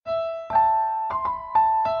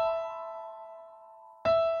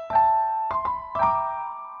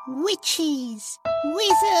witches,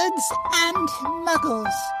 wizards, and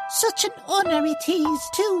muggles. Such an honour it is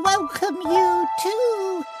to welcome you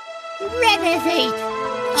to Renovate,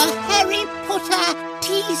 a Harry Potter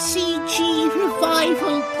TCG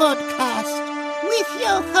revival podcast with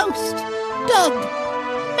your host, Doug,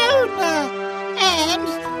 Mona, and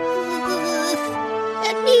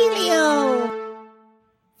Emilio.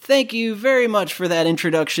 Thank you very much for that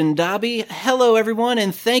introduction, Dobby. Hello, everyone,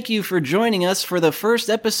 and thank you for joining us for the first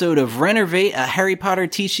episode of Renovate, a Harry Potter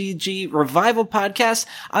TCG revival podcast.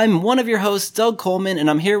 I'm one of your hosts, Doug Coleman, and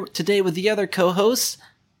I'm here today with the other co-hosts,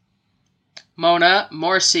 Mona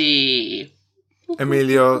Morsi.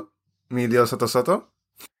 Emilio Soto Soto.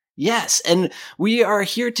 Yes, and we are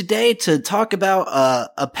here today to talk about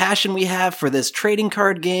a passion we have for this trading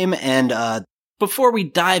card game. And before we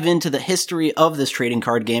dive into the history of this trading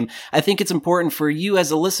card game, I think it's important for you as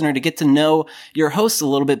a listener to get to know your hosts a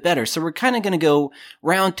little bit better. So we're kind of going to go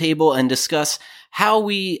round table and discuss how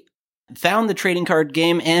we found the trading card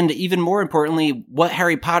game and, even more importantly, what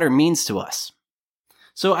Harry Potter means to us.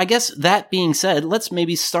 So I guess that being said, let's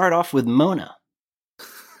maybe start off with Mona.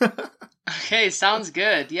 Okay, sounds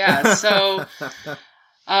good. Yeah, so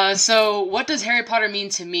what does Harry Potter mean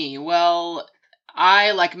to me? Well,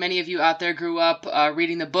 I, like many of you out there, grew up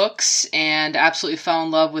reading the books and absolutely fell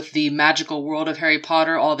in love with the magical world of Harry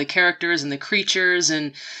Potter, all the characters and the creatures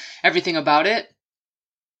and everything about it.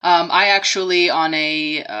 I actually, on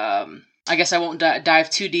I guess I won't dive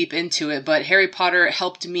too deep into it, but Harry Potter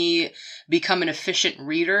helped me become an efficient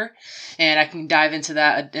reader, and I can dive into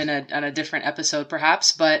that on a different episode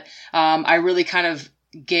perhaps, but I really kind of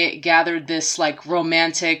gathered this like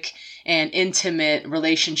romantic and intimate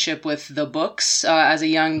relationship with the books as a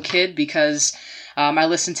young kid because I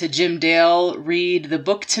listened to Jim Dale read the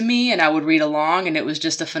book to me, and I would read along, and it was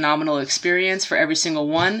just a phenomenal experience for every single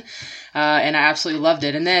one, and I absolutely loved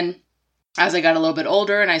it. And then as I got a little bit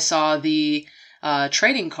older and I saw the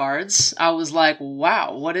trading cards, I was like,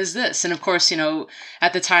 wow, what is this? And of course, you know,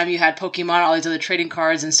 at the time you had Pokemon, all these other trading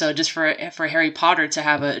cards. And so just for Harry Potter to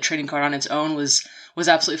have a trading card on its own was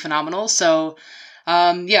absolutely phenomenal. So,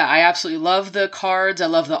 yeah, I absolutely love the cards. I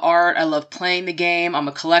love the art. I love playing the game. I'm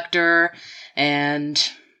a collector and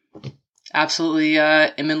absolutely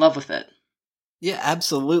am in love with it. Yeah,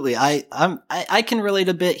 absolutely. I can relate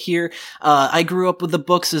a bit here. I grew up with the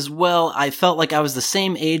books as well. I felt like I was the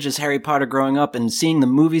same age as Harry Potter growing up, and seeing the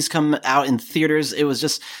movies come out in theaters, it was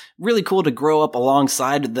just really cool to grow up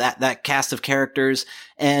alongside that cast of characters.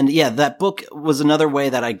 And yeah, that book was another way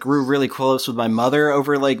that I grew really close with my mother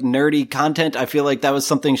over like nerdy content. I feel like that was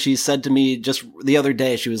something she said to me just the other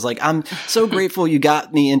day. She was like, I'm so grateful you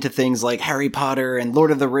got me into things like Harry Potter and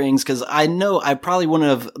Lord of the Rings, because I know I probably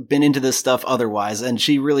wouldn't have been into this stuff otherwise. And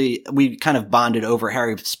we kind of bonded over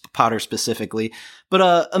Harry Potter specifically.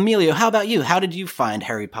 But Emilio, how about you? How did you find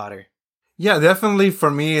Harry Potter? Yeah, definitely. For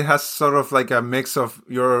me, it has sort of like a mix of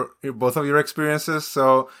both of your experiences.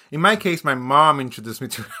 So in my case, my mom introduced me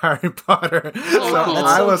to Harry Potter.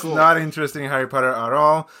 I was not interested in Harry Potter at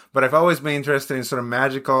all, but I've always been interested in sort of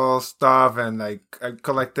magical stuff, and like I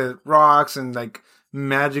collected rocks and like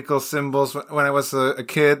magical symbols when I was a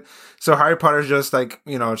kid. So Harry Potter just like,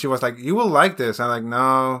 you know, she was like, you will like this. I'm like,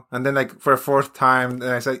 no. And then like for a fourth time, then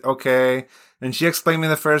I said, okay. And she explained me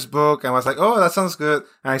the first book, and I was like, oh, that sounds good.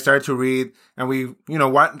 And I started to read, and we, you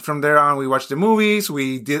know, from there on, we watched the movies.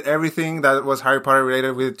 We did everything that was Harry Potter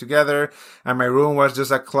related with it together. And my room was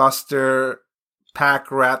just a cluster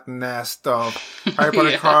pack rat nest of Harry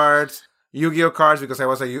Potter cards, Yu-Gi-Oh cards, because I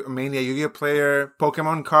was mainly a Yu-Gi-Oh player,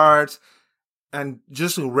 Pokemon cards, and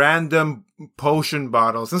just random potion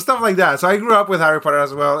bottles and stuff like that. So I grew up with Harry Potter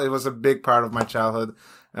as well. It was a big part of my childhood.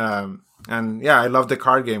 And yeah, I love the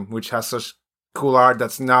card game, which has such cool art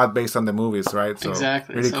that's not based on the movies, right? So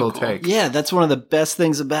exactly. Really so cool take. Yeah, that's one of the best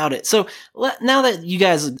things about it. So now that you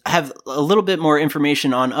guys have a little bit more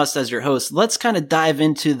information on us as your hosts, let's kind of dive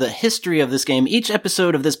into the history of this game. Each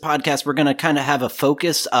episode of this podcast, we're going to kind of have a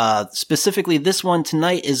focus. Specifically, this one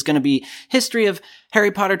tonight is going to be history of Harry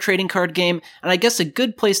Potter trading card game. And I guess a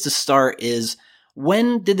good place to start is,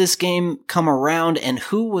 when did this game come around and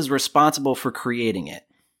who was responsible for creating it?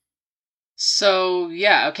 So,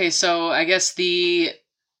 yeah, okay, so I guess the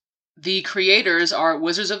creators are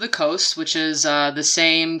Wizards of the Coast, which is the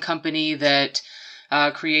same company that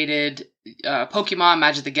created Pokemon,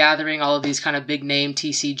 Magic the Gathering, all of these kind of big name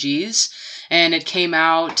TCGs. And it came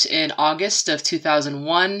out in August of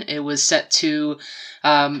 2001. It was set to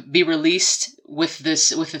be released with the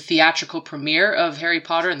theatrical premiere of Harry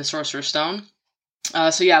Potter and the Sorcerer's Stone.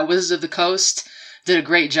 So yeah, Wizards of the Coast did a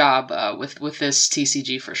great job with this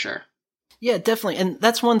TCG for sure. Yeah, definitely. And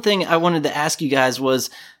that's one thing I wanted to ask you guys was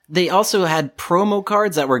they also had promo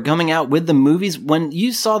cards that were coming out with the movies. When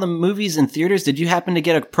you saw the movies in theaters, did you happen to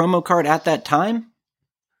get a promo card at that time?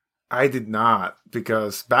 I did not,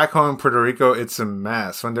 because back home in Puerto Rico, it's a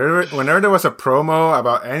mess. Whenever there was a promo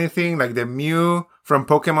about anything, like the Mew from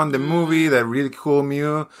Pokemon the movie, the really cool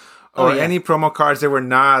Mew, or any promo cards, they were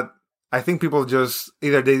not, I think people just,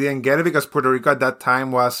 either they didn't get it because Puerto Rico at that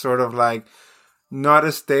time was sort of like not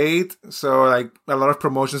a state, so like a lot of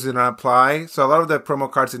promotions did not apply. So a lot of the promo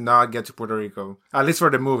cards did not get to Puerto Rico, at least for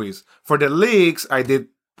the movies. For the leagues, I did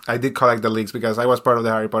collect the leagues because I was part of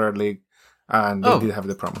the Harry Potter League. And they did have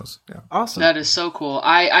the promos. Yeah. Awesome. That is so cool.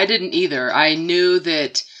 I didn't either. I knew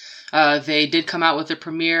that they did come out with the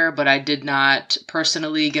premiere, but I did not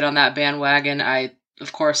personally get on that bandwagon.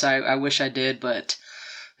 Of course, I wish I did, but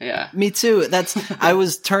yeah. Me too. I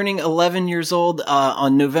was turning 11 years old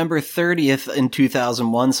on November 30th in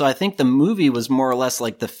 2001, so I think the movie was more or less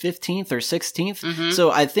like the 15th or 16th. Mm-hmm. So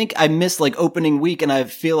I think I missed like opening week, and I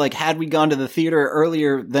feel like had we gone to the theater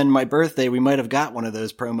earlier than my birthday, we might have got one of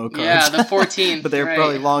those promo cards. Yeah, the 14th. But they're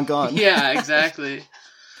probably long gone. Yeah, exactly.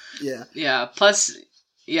 Yeah. Yeah, plus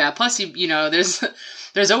you know,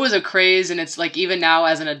 there's always a craze, and it's like even now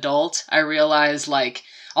as an adult, I realize like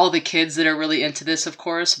all the kids that are really into this, of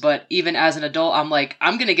course, but even as an adult, I'm like,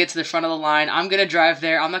 I'm going to get to the front of the line. I'm going to drive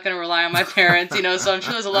there. I'm not going to rely on my parents, you know, so I'm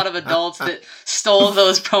sure there's a lot of adults that stole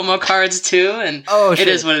those promo cards too, and It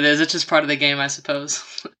is what it is. It's just part of the game, I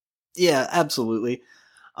suppose. Yeah, absolutely.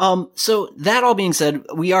 So that all being said,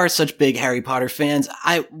 we are such big Harry Potter fans.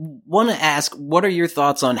 I want to ask, what are your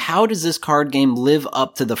thoughts on how does this card game live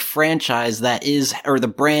up to the franchise that is, or the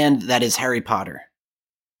brand that is Harry Potter?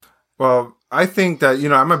 Well, I think that, you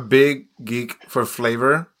know, I'm a big geek for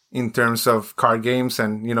flavor in terms of card games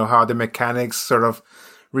and, you know, how the mechanics sort of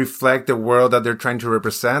reflect the world that they're trying to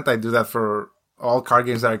represent. I do that for all card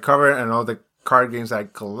games that I cover and all the card games I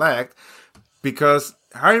collect, because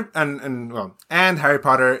Harry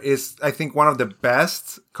Potter is, I think, one of the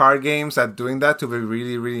best card games at doing that, to be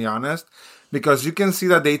really, really honest, because you can see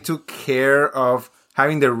that they took care of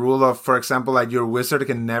having the rule of, for example, like your wizard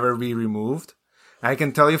can never be removed. I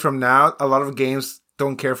can tell you from now, a lot of games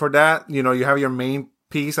don't care for that. You know, you have your main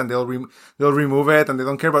piece and they'll remove it and they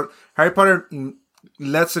don't care. But Harry Potter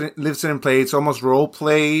lives it in play. It's almost role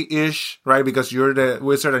play-ish, right? Because you're the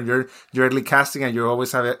wizard and you're directly casting and you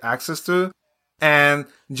always have access to. And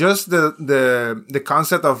just the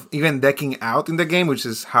concept of even decking out in the game, which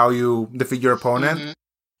is how you defeat your opponent. Mm-hmm.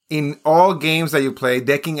 In all games that you play,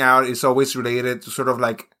 decking out is always related to sort of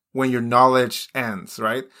like when your knowledge ends,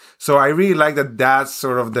 right? So I really like that that's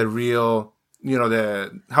sort of the real, you know,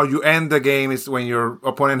 how you end the game is when your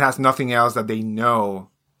opponent has nothing else that they know,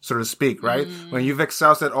 so to speak, right? When you've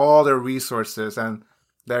exhausted all their resources and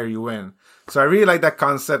there you win. So I really like that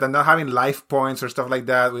concept and not having life points or stuff like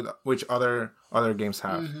that, which other games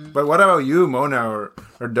have. Mm-hmm. But what about you, Mona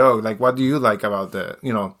or Doug? Like, what do you like about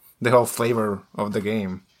the whole flavor of the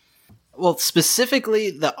game? Well,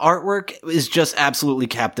 specifically, the artwork is just absolutely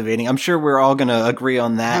captivating. I'm sure we're all going to agree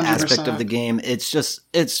on that 100%. Aspect of the game. It's just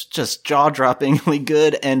jaw-droppingly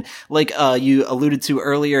good. And like you alluded to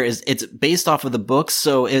earlier, it's based off of the books.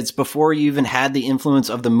 So it's before you even had the influence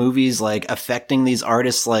of the movies, like affecting these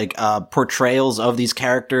artists, like portrayals of these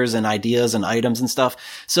characters and ideas and items and stuff.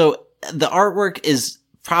 So the artwork is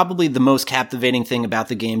probably the most captivating thing about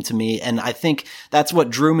the game to me. And I think that's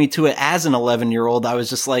what drew me to it as an 11-year-old. I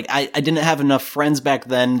was just like, I didn't have enough friends back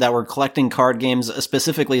then that were collecting card games,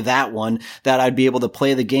 specifically that one, that I'd be able to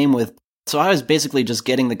play the game with. So I was basically just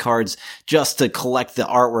getting the cards just to collect the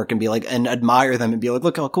artwork and be like, and admire them and be like,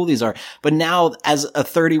 look how cool these are. But now as a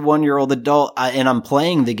 31-year-old adult, and I'm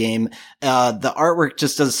playing the game, the artwork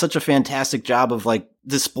just does such a fantastic job of like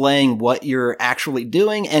displaying what you're actually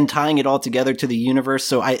doing and tying it all together to the universe.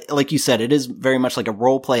 So like you said, it is very much like a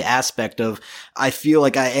role play aspect of, I feel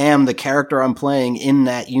like I am the character I'm playing in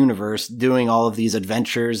that universe, doing all of these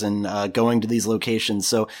adventures and going to these locations.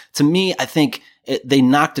 So to me, I think they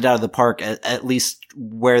knocked it out of the park, at least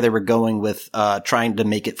where they were going with trying to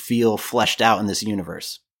make it feel fleshed out in this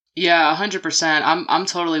universe. Yeah, 100%. I'm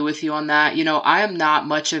totally with you on that. You know, I am not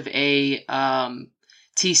much of a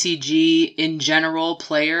TCG in general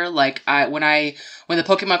player. Like when the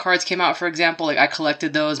Pokemon cards came out, for example, like I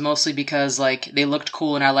collected those mostly because like they looked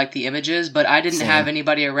cool and I liked the images, but I didn't have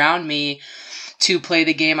anybody around me to play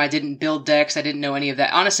the game. I didn't build decks. I didn't know any of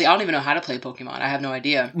that. Honestly, I don't even know how to play Pokemon. I have no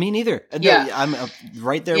idea. Me neither. Yeah. No, I'm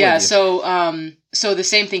right there with you. Yeah, so the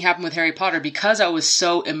same thing happened with Harry Potter because I was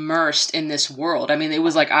so immersed in this world. I mean, it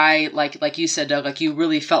was like like you said, Doug, like you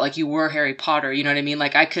really felt like you were Harry Potter. You know what I mean?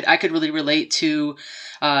 Like I could really relate to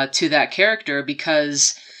that character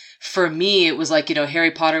because for me, it was like, you know,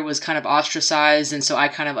 Harry Potter was kind of ostracized. And so I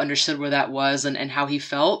kind of understood where that was and how he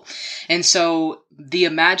felt. And so the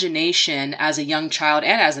imagination as a young child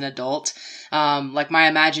and as an adult, like my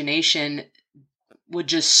imagination would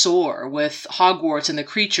just soar with Hogwarts and the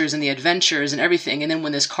creatures and the adventures and everything. And then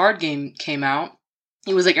when this card game came out,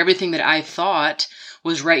 it was like everything that I thought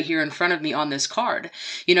was right here in front of me on this card.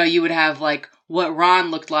 You know, you would have like what Ron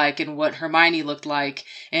looked like and what Hermione looked like.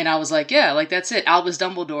 And I was like, yeah, like that's it. Albus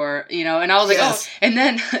Dumbledore, you know, and I was like, yes. Oh,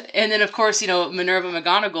 and then of course, you know, Minerva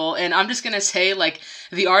McGonagall. And I'm just going to say like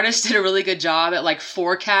the artist did a really good job at like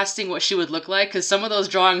forecasting what she would look like. Cause some of those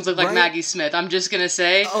drawings look like Maggie Smith. I'm just going to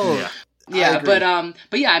say. Oh, yeah. Yeah,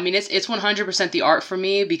 but yeah, I mean, it's 100% the art for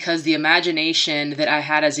me because the imagination that I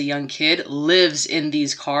had as a young kid lives in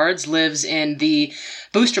these cards, lives in the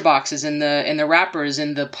booster boxes, in the wrappers,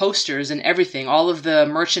 in the posters, and everything, all of the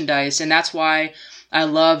merchandise, and that's why I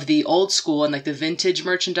love the old school and like the vintage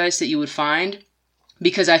merchandise that you would find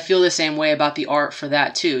because I feel the same way about the art for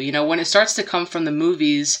that too. You know, when it starts to come from the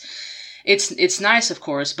movies, it's nice, of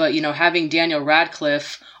course, but you know, having Daniel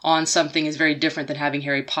Radcliffe on something is very different than having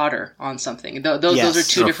Harry Potter on something. Those are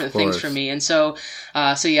two different things for me. And so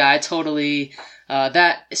yeah, I totally,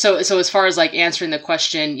 so as far as like answering the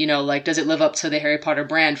question, you know, like, does it live up to the Harry Potter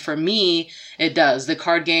brand? For me, it does. The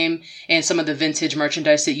card game and some of the vintage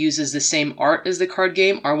merchandise that uses the same art as the card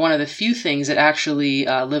game are one of the few things that actually,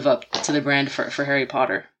 live up to the brand for Harry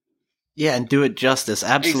Potter. Yeah, and do it justice.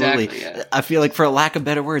 Absolutely. Exactly, yeah. I feel like, for a lack of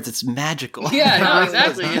better words, it's magical. Yeah, no,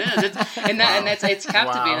 exactly. It is. It's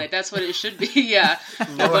captivating. Like, that's what it should be. Yeah.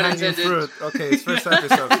 Low-hanging fruit. Okay, it's first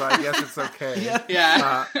episode, so I guess it's okay.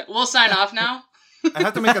 Yeah. We'll sign off now. I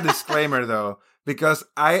have to make a disclaimer, though, because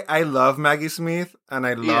I love Maggie Smith, and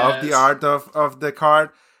I love the art of the card,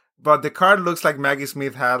 but the card looks like Maggie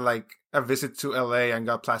Smith had, like, a visit to LA and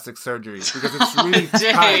got plastic surgery because it's really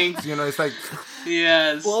tight. You know, it's like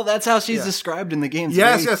yes. Well, that's how she's described in the games.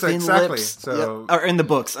 Yes, exactly. Lips. So or in the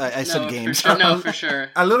books. I said games. For sure. No, for sure.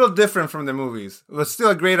 A little different from the movies, but still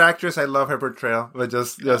a great actress. I love her portrayal, but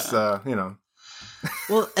just you know.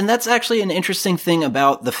 Well, and that's actually an interesting thing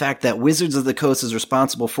about the fact that Wizards of the Coast is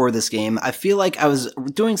responsible for this game. I feel like I was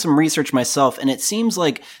doing some research myself, and it seems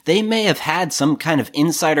like they may have had some kind of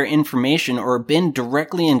insider information or been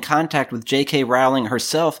directly in contact with J.K. Rowling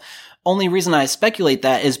herself. Only reason I speculate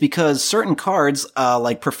that is because certain cards,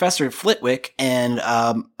 like Professor Flitwick and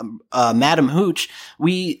Madam Hooch,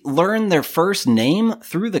 we learn their first name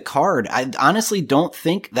through the card. I honestly don't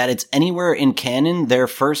think that it's anywhere in canon their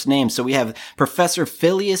first name. So we have Professor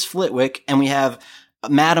Phileas Flitwick and we have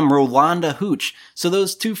Madam Rolanda Hooch. So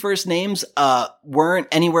those two first names weren't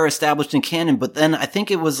anywhere established in canon, but then I think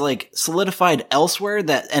it was like solidified elsewhere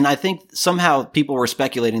and I think somehow people were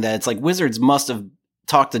speculating that it's like Wizards must have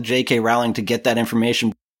talk to J.K. Rowling to get that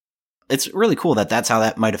information. It's really cool that that's how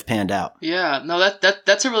that might have panned out. Yeah, no,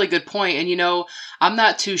 that's a really good point. And, you know, I'm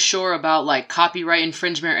not too sure about like copyright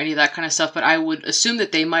infringement or any of that kind of stuff, but I would assume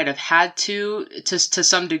that they might have had to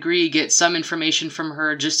some degree get some information from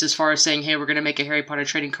her just as far as saying, hey, we're going to make a Harry Potter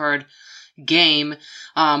trading card game.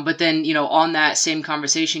 But then, you know, on that same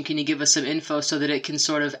conversation, can you give us some info so that it can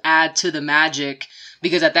sort of add to the magic?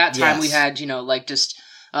 Because at that time we had, you know, like just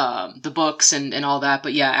the books and all that,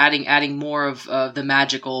 but yeah, adding more of the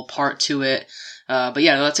magical part to it. But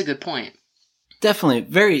yeah, that's a good point. Definitely.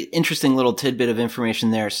 Very interesting little tidbit of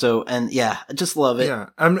information there. So, and yeah, I just love it. Yeah.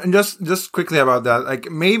 And just quickly about that, like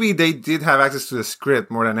maybe they did have access to the script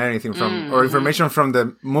more than anything or information from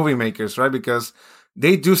the movie makers, right? Because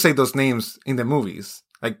they do say those names in the movies,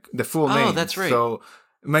 like the full name. Oh, that's right. So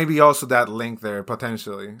maybe also that link there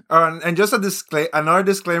potentially. And just another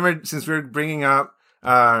disclaimer, since we're bringing up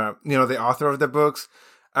you know, the author of the books.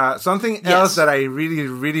 Something else that I really,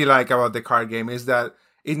 really like about the card game is that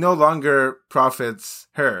it no longer profits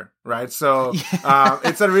her, right? So,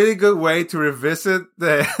 it's a really good way to revisit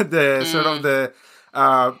the sort of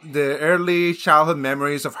the early childhood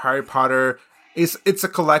memories of Harry Potter. It's a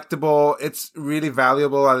collectible. It's really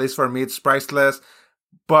valuable. At least for me, it's priceless.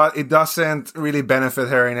 But it doesn't really benefit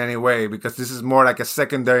her in any way because this is more like a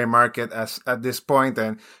secondary market at this point.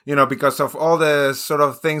 And, you know, because of all the sort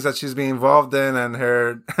of things that she's been involved in and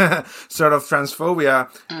her sort of transphobia,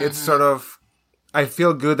 it's sort of, I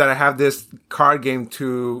feel good that I have this card game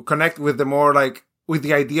to connect with with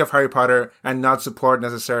the idea of Harry Potter and not support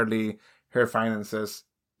necessarily her finances.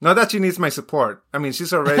 Not that she needs my support. I mean,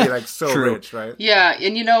 she's already like so rich, right? Yeah,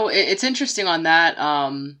 and it's interesting on that.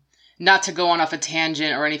 Not to go on off a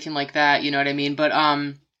tangent or anything like that, you know what I mean? But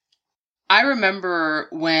I remember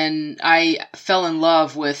when I fell in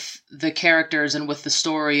love with the characters and with the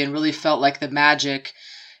story and really felt like the magic.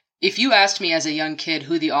 If you asked me as a young kid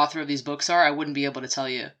who the author of these books are, I wouldn't be able to tell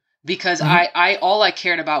you. Because I all I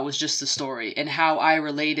cared about was just the story and how I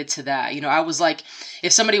related to that. I was like,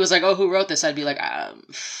 if somebody was like, "Oh, who wrote this?" I'd be like, I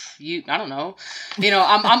don't know.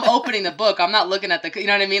 I'm opening the book. I'm not looking at you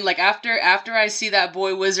know what I mean? Like after I see that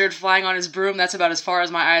boy wizard flying on his broom, that's about as far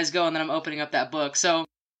as my eyes go, and then I'm opening up that book. So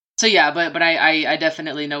yeah, but I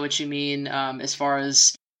definitely know what you mean as far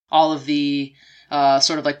as all of the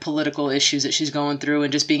sort of like political issues that she's going through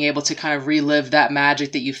and just being able to kind of relive that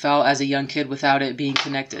magic that you felt as a young kid without it being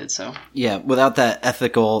connected. So yeah, without that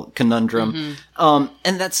ethical conundrum. Mm-hmm.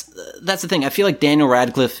 And that's the thing. I feel like Daniel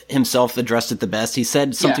Radcliffe himself addressed it the best. He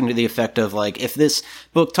said something to the effect of like, if this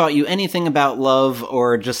book taught you anything about love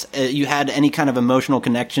or just you had any kind of emotional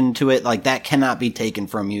connection to it, like that cannot be taken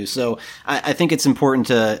from you. So I think it's important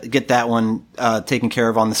to get that one taken care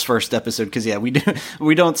of on this first episode because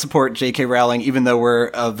we don't support J.K. Rowling even though we're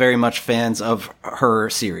very much fans of her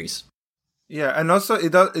series. Yeah, and also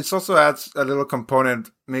it also adds a little component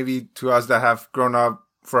maybe to us that have grown up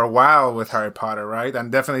for a while with Harry Potter, right?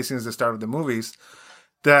 And definitely since the start of the movies,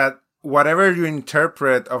 that whatever you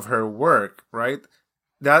interpret of her work, right,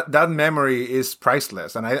 that memory is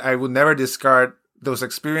priceless. And I would never discard those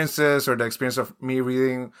experiences or the experience of me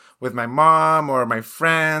reading with my mom or my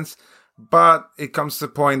friends. But it comes to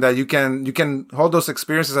the point that you can hold those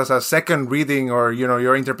experiences as a second reading or,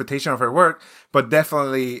 your interpretation of her work, but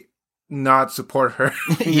definitely not support her,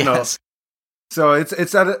 you know. So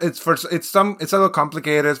it's a little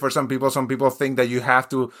complicated for some people. Some people think that you have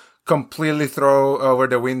to completely throw over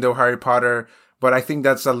the window Harry Potter, but I think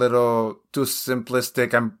that's a little too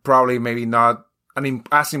simplistic and probably maybe not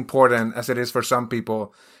as important as it is for some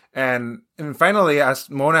people. And finally, as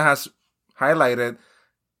Mona has highlighted,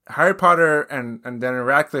 Harry Potter and Daniel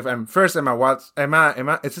Radcliffe and first Emma Watson. Emma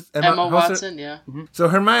Watson, yeah. Mm-hmm. So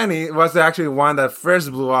Hermione was actually one that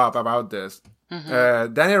first blew up about this.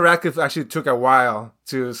 Mm-hmm. Daniel Radcliffe actually took a while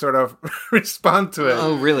to sort of respond to it.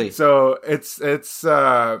 Oh, really? So it's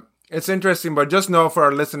interesting, but just know for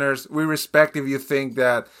our listeners, we respect if you think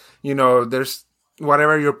that, there's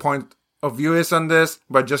whatever your point of view is on this,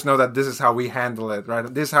 but just know that this is how we handle it,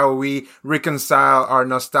 right? This is how we reconcile our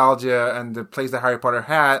nostalgia and the place that Harry Potter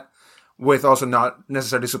had with also not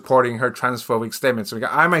necessarily supporting her transphobic statements. So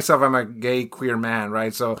I myself am a gay queer man,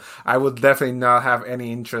 right? So I would definitely not have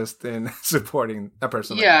any interest in supporting a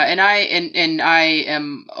person. Yeah, like and I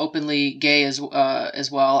am openly gay as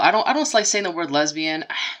well. I don't like saying the word lesbian,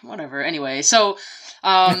 whatever. Anyway, so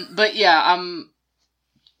but yeah,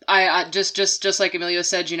 I just like Emilio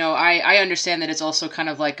said, I understand that it's also kind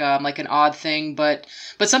of like an odd thing, but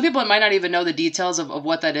some people might not even know the details of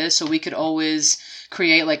what that is. So we could always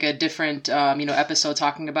create like a different, episode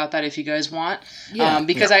talking about that if you guys want.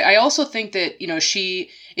 Because I also think that,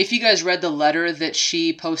 if you guys read the letter that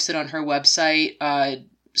she posted on her website,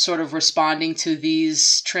 sort of responding to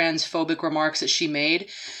these transphobic remarks that she made,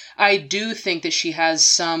 I do think that she has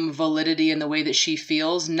some validity in the way that she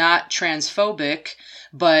feels, not transphobic,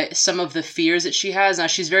 but some of the fears that she has. Now,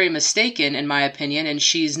 she's very mistaken, in my opinion, and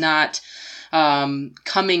she's not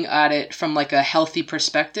coming at it from like a healthy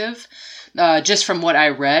perspective, just from what I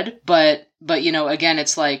read. But again,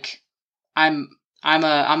 it's like I'm an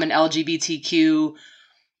LGBTQ.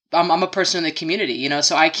 I'm a person in the community,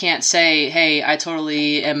 so I can't say, hey, I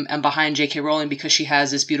totally am behind J.K. Rowling because she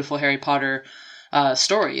has this beautiful Harry Potter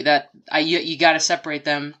story. That you got to separate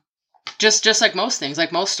them. Just like most things,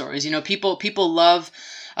 like most stories, people love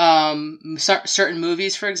certain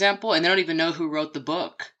movies, for example, and they don't even know who wrote the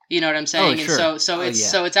book. You know what I'm saying? Oh, sure. And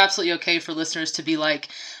so it's absolutely okay for listeners to be like,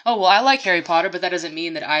 oh, well, I like Harry Potter, but that doesn't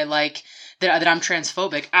mean that I like that I'm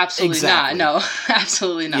transphobic. Absolutely not. No,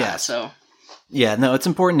 absolutely not. Yes. So. Yeah, no, it's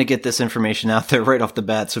important to get this information out there right off the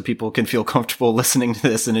bat so people can feel comfortable listening to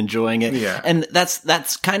this and enjoying it. Yeah. And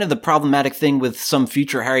that's kind of the problematic thing with some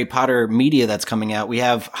future Harry Potter media that's coming out. We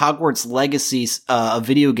have Hogwarts Legacy, a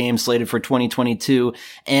video game slated for 2022,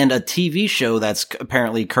 and a TV show that's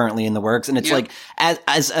apparently currently in the works. And it's like,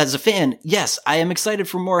 as a fan, yes, I am excited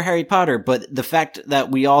for more Harry Potter, but the fact that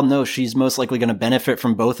we all know she's most likely going to benefit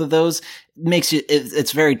from both of those makes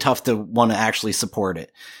it's very tough to want to actually support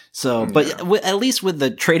it. So, but at least with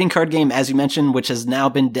the trading card game, as you mentioned, which has now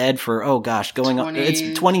been dead for,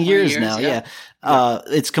 it's 20 years now. Yeah.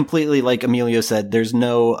 It's completely, like Emilio said, there's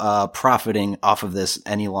no profiting off of this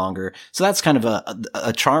any longer. So that's kind of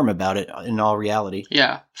a charm about it in all reality.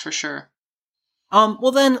 Yeah, for sure.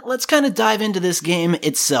 Well then, let's kind of dive into this game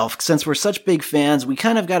itself. Since we're such big fans, we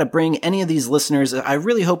kind of got to bring any of these listeners. I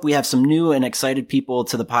really hope we have some new and excited people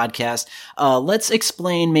to the podcast. Let's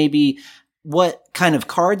explain maybe what kind of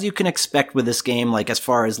cards you can expect with this game, like as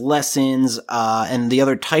far as lessons, and the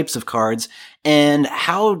other types of cards, and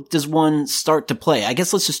how does one start to play? I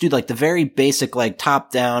guess let's just do like the very basic, like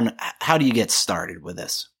top down. How do you get started with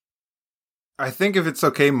this? I think if it's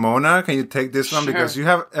okay, Mona, can you take this one? Sure. Because you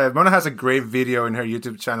have, Mona has a great video in her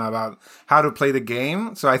YouTube channel about how to play the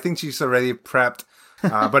game. So I think she's already prepped.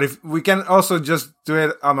 But if we can also just do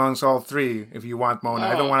it amongst all three, if you want, Mona.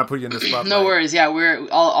 I don't want to put you in the spotlight. No worries. Yeah, we're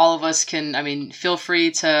all of us can. I mean, feel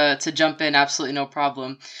free to jump in. Absolutely no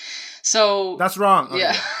problem. So that's wrong.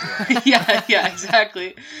 Yeah, okay. yeah,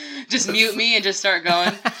 exactly. Just mute me and just start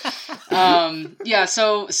going.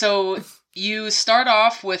 So you start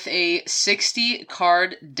off with a 60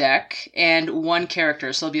 card deck and one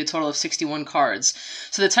character. So there'll be a total of 61 cards.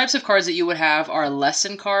 So the types of cards that you would have are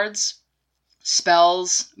lesson cards,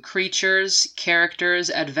 spells, creatures, characters,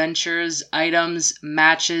 adventures, items,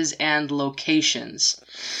 matches, and locations.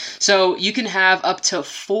 So you can have up to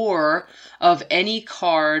 4 of any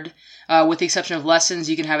card. With the exception of lessons,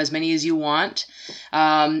 you can have as many as you want.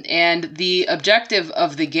 And the objective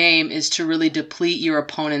of the game is to really deplete your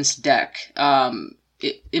opponent's deck.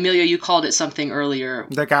 Emilio, you called it something earlier.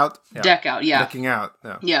 Deck out. Yeah. Deck out, yeah. Decking out.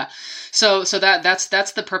 Yeah. Yeah. So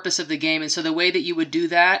that's the purpose of the game. And so the way that you would do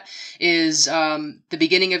that is the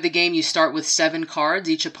beginning of the game, you start with 7 cards,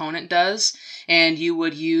 each opponent does. And you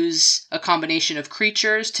would use a combination of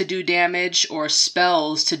creatures to do damage or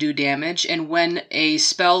spells to do damage. And when a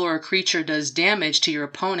spell or a creature does damage to your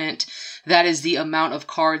opponent, that is the amount of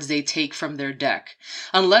cards they take from their deck.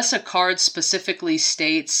 Unless a card specifically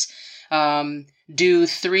states, do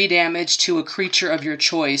 3 damage to a creature of your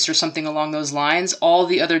choice or something along those lines, all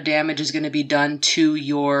the other damage is going to be done to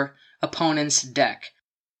your opponent's deck.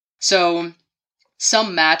 So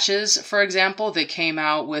some matches, for example, that came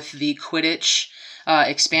out with the Quidditch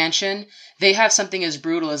expansion, they have something as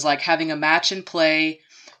brutal as like having a match in play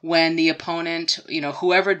when the opponent,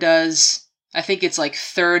 whoever does, I think it's like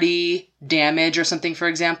 30 damage or something, for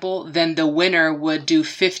example, then the winner would do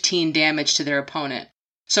 15 damage to their opponent.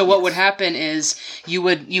 So what would happen is you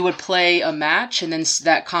would play a match, and then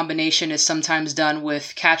that combination is sometimes done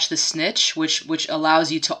with Catch the Snitch, which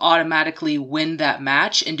allows you to automatically win that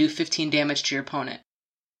match and do 15 damage to your opponent.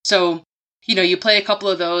 So, you play a couple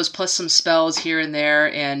of those plus some spells here and there,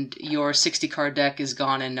 and your 60 card deck is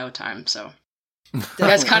gone in no time. So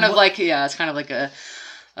that's kind of like a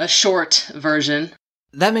short version.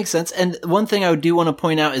 That makes sense. And one thing I do want to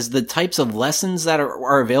point out is the types of lessons that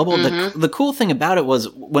are available. Mm-hmm. The cool thing about it was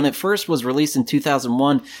when it first was released in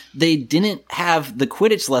 2001, they didn't have the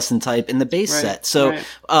Quidditch lesson type in the base set. So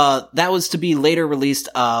that was to be later released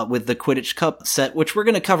with the Quidditch Cup set, which we're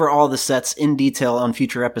going to cover all the sets in detail on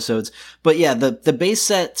future episodes. But yeah, the base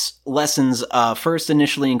set's lessons first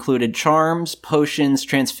initially included charms, potions,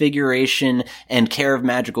 transfiguration, and care of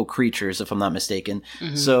magical creatures, if I'm not mistaken.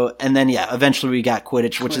 Mm-hmm. So, and then eventually we got Quidditch,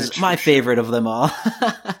 which is my favorite of them all.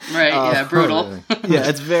 Right, brutal. Yeah,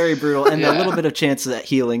 it's very brutal, and a little bit of chance of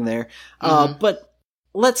healing there. But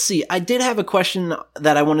let's see, I did have a question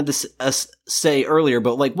that I wanted to say earlier,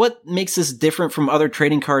 but like, what makes this different from other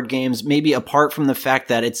trading card games, maybe apart from the fact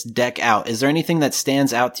that it's deck out? Is there anything that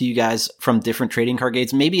stands out to you guys from different trading card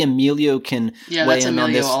games? Maybe Emilio can weigh in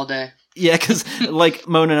on this. all day. Yeah, because like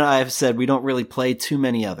Mona and I have said, we don't really play too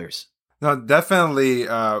many others. No, definitely.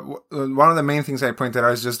 One of the main things I pointed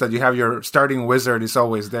out is just that you have your starting wizard is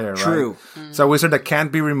always there, right? True. Mm. So a wizard that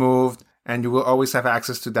can't be removed, and you will always have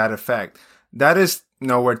access to that effect. That is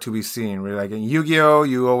nowhere to be seen, really. Like in Yu-Gi-Oh,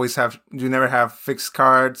 you never have fixed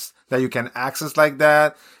cards that you can access like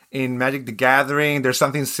that. In Magic the Gathering, there's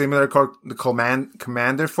something similar called the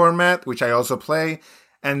Commander format, which I also play.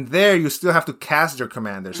 And there you still have to cast your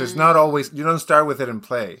commander. So it's not always, you don't start with it in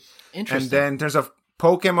play. Interesting. And then in terms of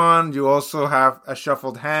Pokemon, you also have a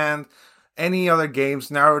shuffled hand. Any other games,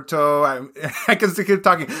 Naruto, I can still keep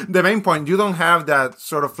talking. The main point, you don't have that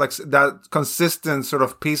sort of that consistent sort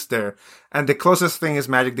of piece there. And the closest thing is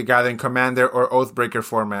Magic the Gathering, Commander, or Oathbreaker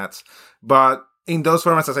formats. But in those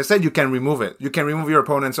formats, as I said, you can remove it. You can remove your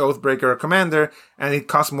opponent's Oathbreaker or Commander, and it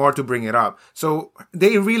costs more to bring it up. So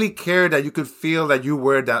they really care that you could feel that you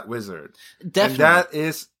were that wizard. Definitely. And that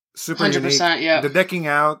is super unique. Yeah. The decking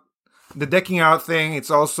out, the decking out thing,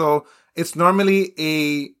 it's normally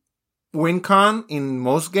a win con in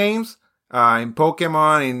most games. In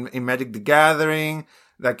Pokemon, in Magic the Gathering,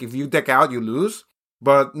 like if you deck out, you lose.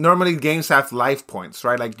 But normally games have life points,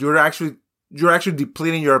 right? Like you're actually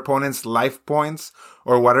depleting your opponent's life points,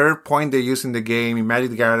 or whatever point they use in the game. In Magic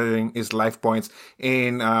the Gathering is life points.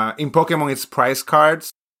 In Pokemon, it's prize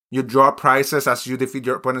cards. You draw prizes as you defeat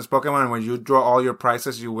your opponent's Pokemon, and when you draw all your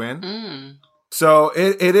prizes, you win. So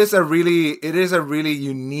it is a really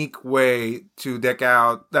unique way to deck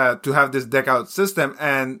out, to have this deck out system.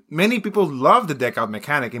 And many people love the deck out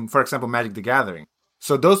mechanic in, for example, Magic the Gathering.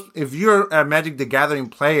 So if you're a Magic the Gathering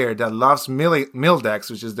player that loves mill decks,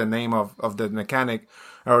 which is the name of the mechanic,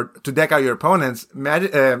 or to deck out your opponents,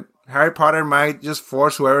 Harry Potter might just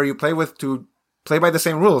force whoever you play with to play by the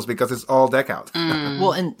same rules because it's all deck out.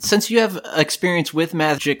 Well, and since you have experience with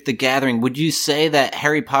Magic the Gathering, would you say that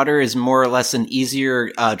Harry Potter is more or less an easier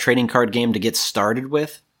trading card game to get started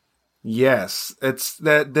with? Yes, it's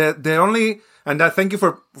the only, and thank you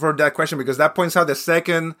for that question, because that points out the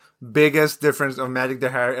second biggest difference of Magic the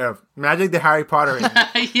Harry Potter.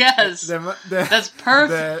 Yes, that's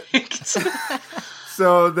perfect.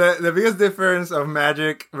 So the biggest difference of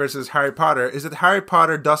Magic versus Harry Potter is that Harry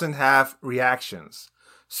Potter doesn't have reactions.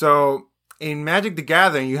 So in Magic the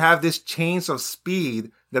Gathering, you have these chains of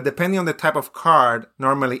speed that, depending on the type of card,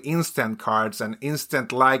 normally instant cards and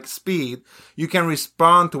instant-like speed, you can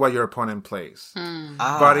respond to what your opponent plays.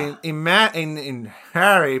 But in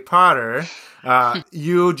Harry Potter,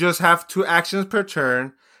 you just have 2 actions per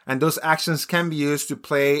turn, and those actions can be used to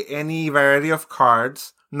play any variety of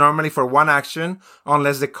cards, normally for 1 action,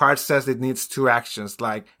 unless the card says it needs 2 actions,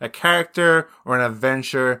 like a character or an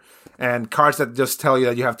adventure, and cards that just tell you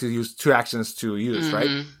that you have to use 2 actions to use,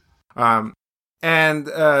 right? And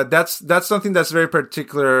that's something that's very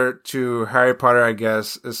particular to Harry Potter, I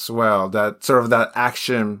guess, as well. That sort of that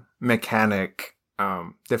action mechanic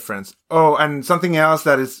difference. Oh, and something else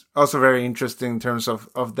that is also very interesting in terms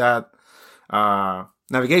of that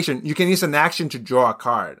navigation. You can use an action to draw a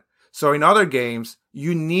card. So in other games,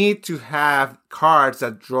 you need to have cards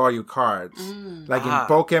that draw you cards. Like in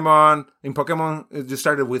Pokemon, you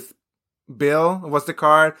started with Bill was the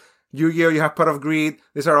card. Yu-Gi-Oh! You have Pot of Greed.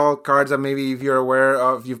 These are all cards that maybe if you're aware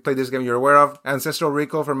of, you've played this game, you're aware of. Ancestral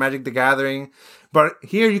Recall for Magic the Gathering. But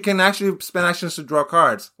here you can actually spend actions to draw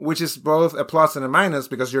cards, which is both a plus and a minus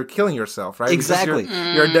because you're killing yourself, right? Exactly.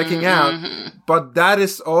 You're decking out. But that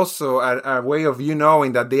is also a way of you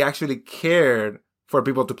knowing that they actually cared for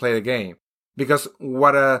people to play the game. Because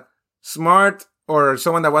what a smart or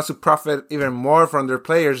someone that wants to profit even more from their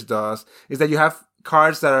players does is that you have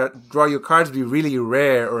cards that draw you cards be really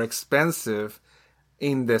rare or expensive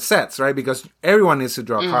in the sets, right? Because everyone needs to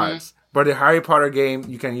draw cards. But the Harry Potter game,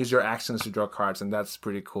 you can use your actions to draw cards, and that's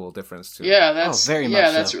pretty cool difference too. Yeah, that's very much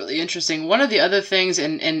that's really interesting. One of the other things,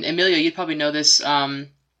 and Emilio, you'd probably know this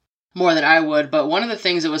more than I would, but one of the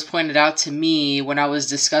things that was pointed out to me when I was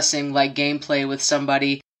discussing like gameplay with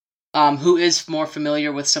somebody who is more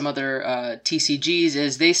familiar with some other TCGs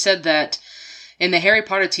is they said that in the Harry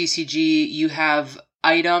Potter TCG, you have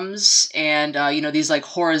items and, these like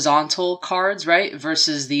horizontal cards, right?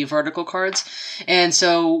 Versus the vertical cards. And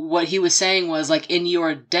so what he was saying was like in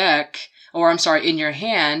your deck, in your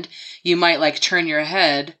hand, you might like turn your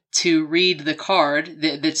head to read the card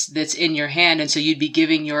that's in your hand. And so you'd be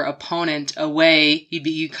giving your opponent away.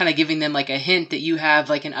 You kind of giving them like a hint that you have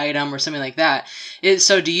like an item or something like that.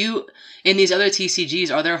 So do you, in these other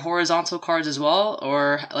TCGs, are there horizontal cards as well?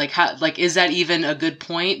 Or is that even a good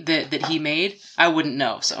point that he made? I wouldn't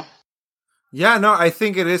know. So. Yeah, no, I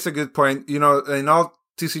think it is a good point. In all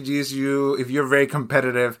TCGs, if you're very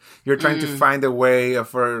competitive, you're trying to find a way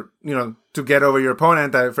to get over your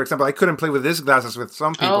opponent. For example, I couldn't play with these glasses with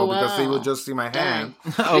some people because they would just see my hand.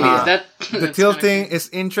 The tilting is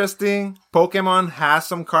interesting. Pokemon has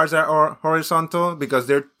some cards that are horizontal because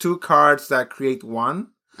they're 2 cards that create 1.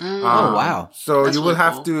 Wow! So that's you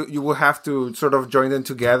will have to sort of join them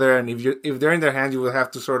together, and if they're in their hand, you will have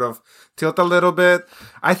to sort of tilt a little bit.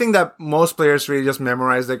 I think that most players really just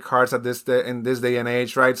memorize their cards in this day and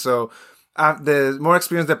age, right? So the more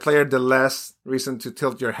experienced the player, the less reason to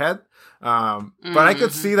tilt your head. But I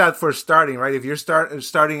could see that for starting, right? If you're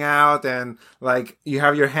starting out and like you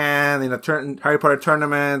have your hand in a Harry Potter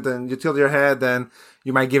tournament and you tilt your head, then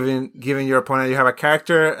you might giving your opponent, you have a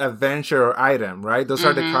character, adventure, or item, right? Those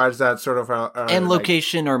are the cards that sort of are and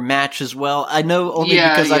location or match as well. I know only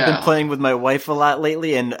because I've been playing with my wife a lot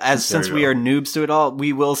lately, and since we are noobs to it all,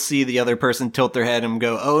 we will see the other person tilt their head and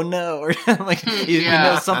go, "Oh no!" or like you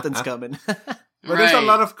know something's coming. But there's a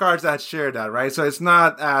lot of cards that share that, right? So it's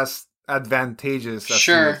not as advantageous as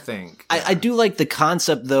you would think. I do like the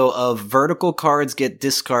concept, though, of vertical cards get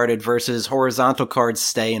discarded versus horizontal cards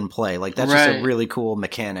stay in play. Like, that's just a really cool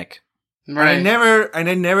mechanic. Right. And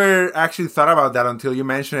I never actually thought about that until you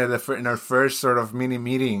mentioned it in our first sort of mini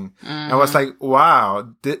meeting. I was like,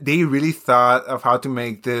 wow, they really thought of how to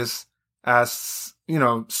make this as,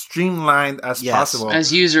 streamlined as possible.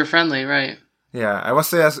 As user-friendly, right. Yeah, I was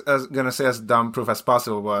gonna say as dumb-proof as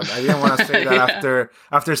possible, but I didn't want to say that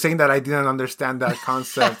after saying that I didn't understand that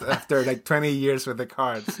concept after like 20 years with the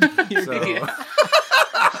cards. So.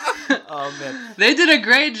 Oh man, they did a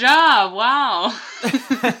great job! Wow,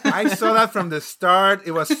 I saw that from the start.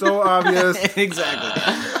 It was so obvious.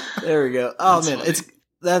 Exactly. There we go. Oh man, funny.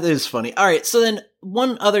 That is funny. All right, so then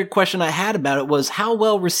one other question I had about it was, how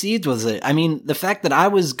well received was it? I mean, the fact that I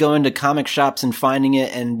was going to comic shops and finding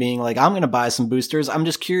it and being like, I'm going to buy some boosters. I'm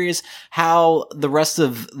just curious how the rest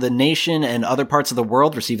of the nation and other parts of the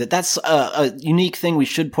world received it. That's a unique thing we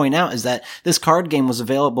should point out, is that this card game was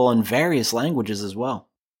available in various languages as well.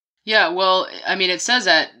 Yeah, well, I mean, it says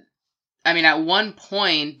that, at one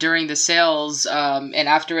point during the sales, and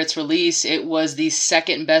after its release, it was the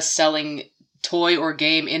second best-selling toy or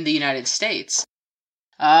game in the United States.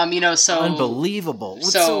 So unbelievable.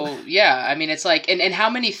 Yeah, it's like, and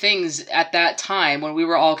how many things at that time when we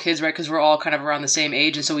were all kids, right? Because we're all kind of around the same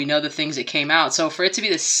age, and so we know the things that came out. So for it to be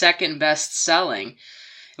the second best selling,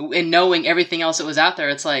 and knowing everything else that was out there,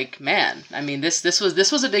 it's like, man, this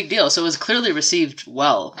was a big deal. So it was clearly received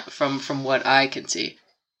well from what I can see.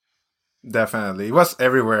 Definitely, it was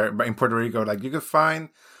everywhere in Puerto Rico. Like, you could find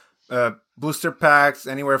booster packs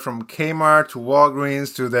anywhere from Kmart to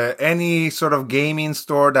Walgreens to any sort of gaming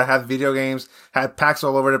store that had video games, had packs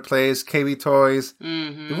all over the place, KB Toys.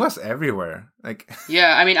 Mm-hmm. It was everywhere.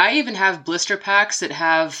 Yeah, I even have blister packs that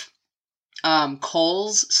have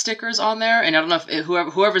Kohl's stickers on there, and I don't know if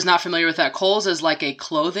whoever's not familiar with that, Kohl's is like a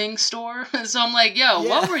clothing store. So I'm like,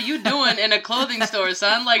 what were you doing in a clothing store,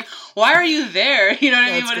 son? Like, why are you there? You know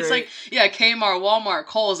what I mean? But it's like, Kmart, Walmart,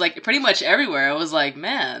 Kohl's, like pretty much everywhere. I was like,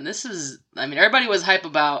 man, this is. Everybody was hype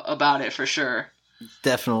about it for sure.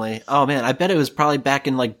 Definitely. Oh man, I bet it was probably back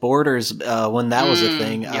in like Borders when that was a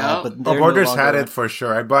thing. Yep. But Borders had it for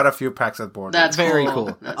sure. I bought a few packs at Borders. That's very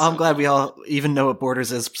cool. I'm glad we all even know what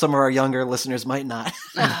Borders is. Some of our younger listeners might not.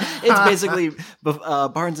 It's basically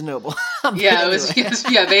Barnes and Noble. Yeah, it was.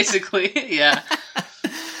 Basically, yeah.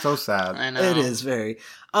 So sad. I know. It is very.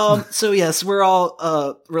 So yes, we're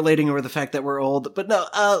all relating over the fact that we're old, but no,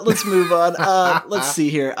 let's move on. Let's see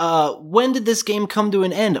here. When did this game come to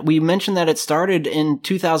an end? We mentioned that it started in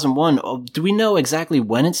 2001. Do we know exactly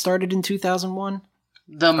when it started in 2001?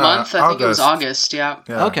 The month, I think it was August, yeah.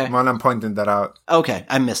 Okay. When I'm pointing that out. Okay,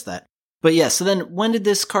 I missed that. But yeah, so then when did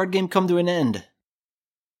this card game come to an end?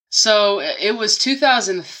 So it was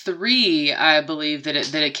 2003, I believe, that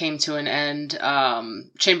it came to an end.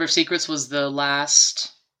 Chamber of Secrets was the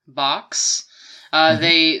last box.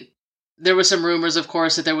 There were some rumors, of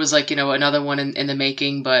course, that there was another one in the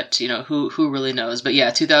making, but who really knows? But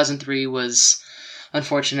yeah, 2003 was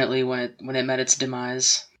unfortunately when it met its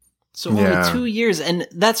demise. So only 2 years, and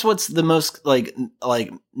that's what's the most like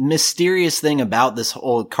mysterious thing about this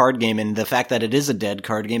whole card game, and the fact that it is a dead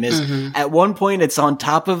card game is at one point it's on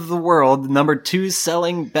top of the world, number 2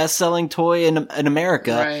 best selling toy in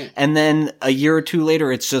America, right. And then a year or two later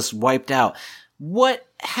it's just wiped out. What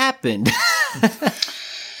happened?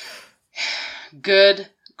 Good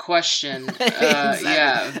question. Exactly.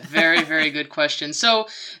 Yeah, very, very good question. So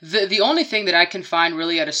the only thing that I can find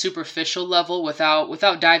really at a superficial level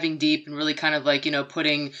without diving deep and really kind of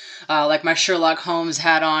putting like my Sherlock Holmes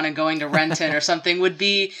hat on and going to Renton or something would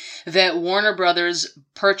be that Warner Brothers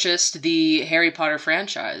purchased the Harry Potter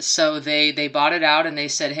franchise. So they bought it out and they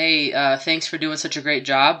said, hey, thanks for doing such a great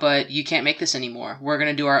job, but you can't make this anymore. We're going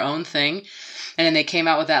to do our own thing. And then they came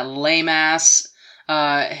out with that lame-ass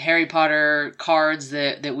Harry Potter cards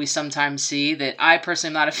that we sometimes see that I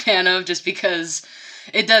personally am not a fan of, just because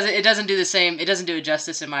it doesn't do the same. It doesn't do it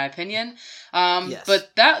justice in my opinion. Yes.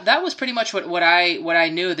 But that was pretty much what I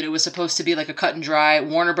knew, that it was supposed to be like a cut and dry.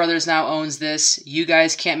 Warner Brothers now owns this. You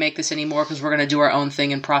guys can't make this anymore because we're going to do our own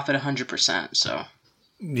thing and profit 100%. So.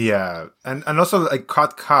 Yeah, and also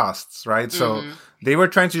cut costs, right? So they were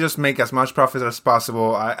trying to just make as much profit as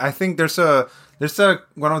possible. I think there's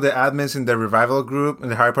one of the admins in the revival group, in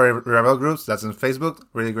the Harry Potter revival groups, that's on Facebook,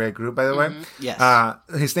 really great group, by the way. Yes.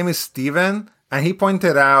 His name is Steven, and he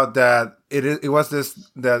pointed out that it was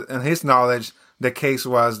that in his knowledge, the case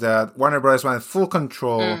was that Warner Brothers wanted full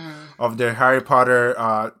control of their Harry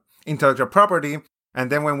Potter intellectual property. And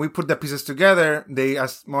then when we put the pieces together, they,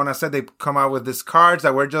 as Mona said, they come out with these cards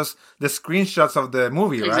that were just the screenshots of the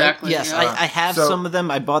movie, right? Exactly. Yes, yeah. I have some of them.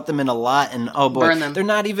 I bought them in a lot, and oh boy, they're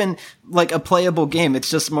not even like a playable game. It's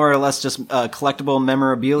just more or less just collectible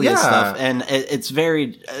memorabilia stuff, and it's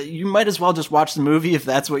very. You might as well just watch the movie if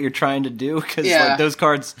that's what you're trying to do, because like those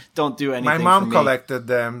cards don't do anything. My mom collected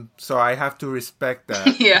them, so I have to respect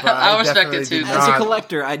that. Yeah, I respect it too. As a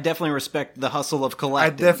collector, I definitely respect the hustle of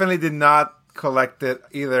collecting. I definitely did not collect it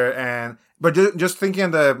either, but just thinking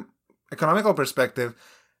on the economical perspective,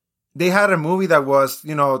 they had a movie that was,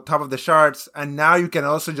 top of the charts, and now you can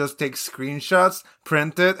also just take screenshots,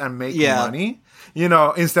 print it, and make money.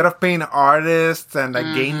 Instead of paying artists and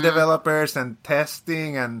game developers and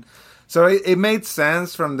testing, and so it made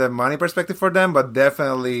sense from the money perspective for them, but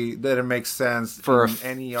definitely didn't make sense for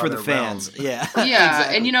any other for the fans. realm. Yeah,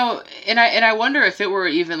 exactly. And I wonder if it were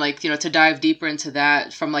even like to dive deeper into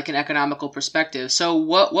that from like an economical perspective. So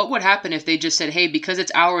what would happen if they just said, hey, because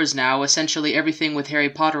it's ours now, essentially everything with Harry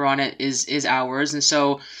Potter on it is ours, and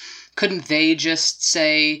so couldn't they just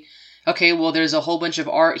say, okay, well, there's a whole bunch of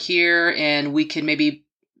art here, and we can maybe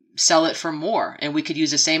sell it for more, and we could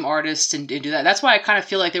use the same artists and do that. That's why I kind of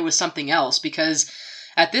feel like there was something else, because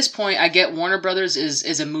at this point I get Warner Brothers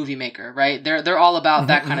is a movie maker, right? They're all about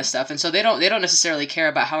that kind of stuff, and so they don't necessarily care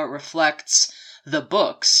about how it reflects the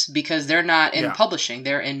books, because they're not in publishing,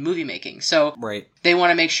 they're in movie making. So they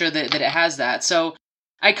want to make sure that it has that. So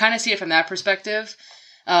I kind of see it from that perspective.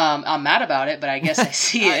 I'm mad about it, but I guess I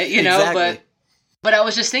see it, exactly. But I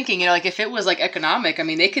was just thinking, like if it was like economic, I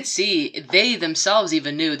mean, they could see, they themselves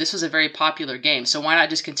even knew this was a very popular game. So why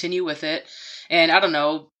not just continue with it? And I don't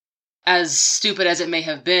know, as stupid as it may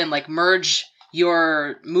have been, like merge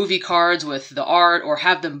your movie cards with the art, or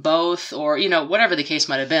have them both, or, whatever the case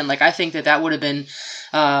might have been. Like, I think that would have been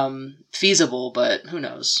feasible, but who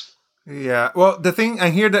knows? Yeah. Well, the thing,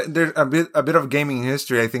 I hear that there's a bit of gaming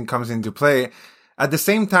history, I think, comes into play. At the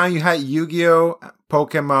same time, you had Yu-Gi-Oh!,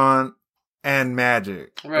 Pokemon, and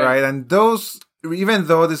Magic, right? And those, even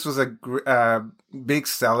though this was a big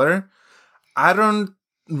seller, I don't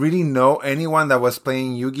really know anyone that was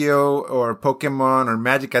playing Yu-Gi-Oh! Or Pokemon or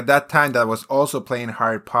Magic at that time that was also playing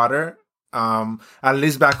Harry Potter, at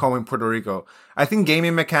least back home in Puerto Rico. I think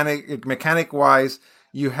gaming mechanic wise,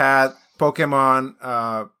 you had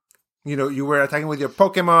Pokemon, you were attacking with your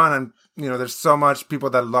Pokemon, and, there's so much people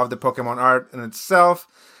that love the Pokemon art in itself.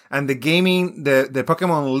 And the gaming, the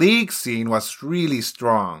Pokemon League scene was really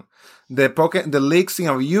strong. The League scene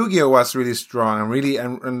of Yu-Gi-Oh! Was really strong,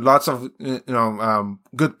 and lots of,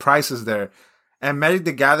 good prices there. And Magic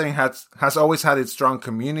the Gathering has always had its strong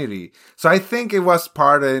community. So I think it was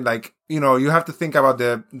part of, like, you have to think about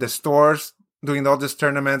the stores doing all these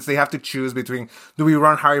tournaments. They have to choose between, do we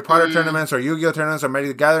run Harry Potter tournaments, or Yu-Gi-Oh! Tournaments, or Magic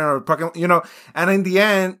the Gathering, or Pokemon, and in the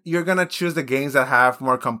end, you're gonna choose the games that have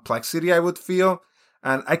more complexity, I would feel.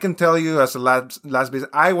 And I can tell you, as a last bit,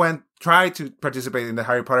 I tried to participate in the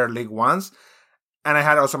Harry Potter League once, and I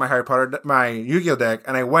had also my Yu-Gi-Oh! Deck,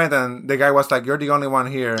 and I went, and the guy was like, "You're the only one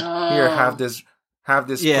here. Here, have this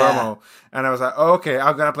promo." And I was like, oh, "Okay,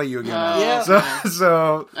 I'm gonna play Yu-Gi-Oh! Now." Yeah.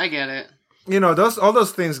 So I get it. All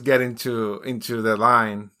those things get into the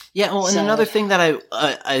line. Yeah. Well, and another thing that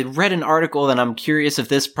I read an article, and I'm curious if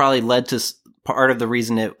this probably led to part of the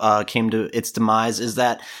reason it came to its demise, is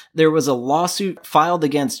that there was a lawsuit filed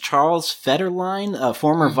against Charles Federline, a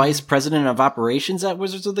former vice president of operations at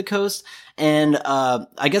Wizards of the Coast. And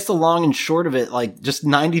I guess the long and short of it, like, just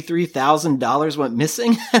 $93,000 went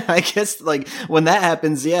missing. I guess, like, when that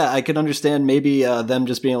happens, I could understand maybe them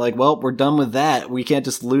just being like, well, we're done with that. We can't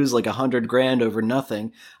just lose like $100,000 over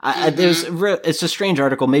nothing. It's a strange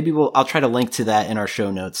article. Maybe I'll try to link to that in our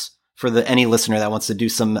show notes for any listener that wants to do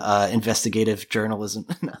some investigative journalism.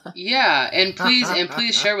 Yeah, and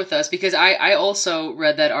please share with us, because I also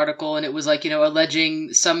read that article, and it was like,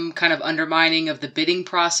 alleging some kind of undermining of the bidding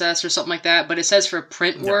process or something like that, but it says for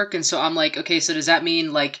print work, and so I'm like, okay, so does that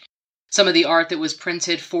mean like some of the art that was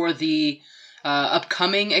printed for the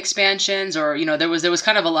upcoming expansions, or, there was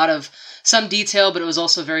kind of a lot of some detail, but it was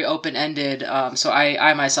also very open-ended, so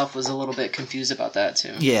I myself was a little bit confused about that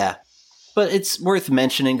too. Yeah. But it's worth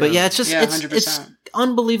mentioning. But it's just, it's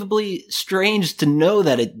unbelievably strange to know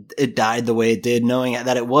that it died the way it did, knowing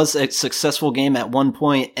that it was a successful game at one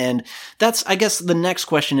point. And that's, I guess, the next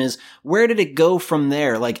question is, where did it go from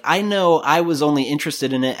there? Like, I know I was only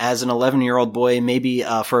interested in it as an 11-year-old boy, maybe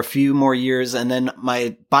for a few more years, and then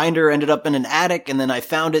my binder ended up in an attic, and then I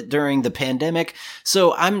found it during the pandemic.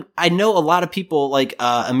 So I know a lot of people, like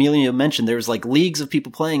Emilio mentioned, there's like leagues of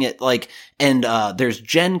people playing it, like, and there's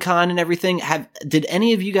Gen Con and everything. Did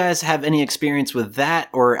any of you guys have any experience with that,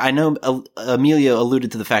 or I know Emilio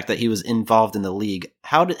alluded to the fact that he was involved in the league.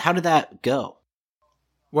 How did that go?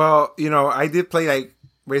 Well, I did play like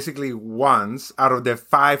basically once out of the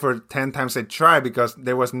 5 or 10 times I tried because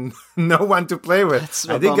there was no one to play with.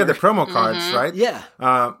 I did get the promo cards, right? Yeah.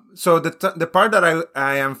 So the part that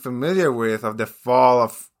I am familiar with of the fall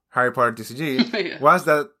of Harry Potter TCG was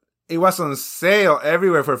that it was on sale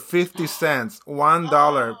everywhere for 50 cents,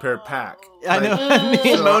 $1 per pack. I know.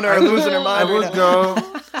 Me and Mona are losing our mind.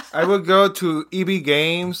 I would go to EB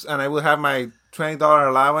Games and I would have my $20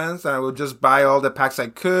 allowance and I would just buy all the packs I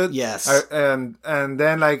could. Yes. And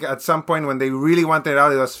then like at some point when they really wanted it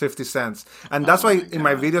out, it was 50 cents. And that's why in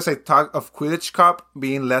my videos I talk of Quidditch Cup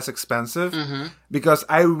being less expensive because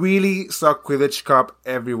I really saw Quidditch Cup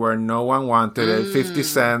everywhere. No one wanted it. 50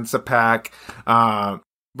 cents a pack.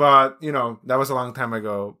 But, that was a long time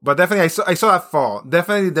ago. But definitely, I saw that fall.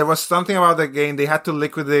 Definitely, there was something about the game. They had to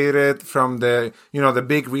liquidate it from the, the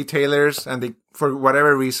big retailers. And for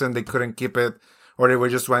whatever reason, they couldn't keep it. Or they were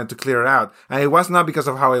just wanting to clear it out. And it was not because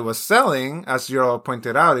of how it was selling, as you all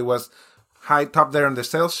pointed out. It was high top there on the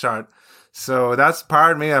sales chart. So that's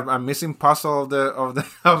part of me. I'm missing puzzle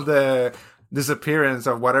of the disappearance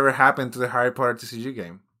of whatever happened to the Harry Potter TCG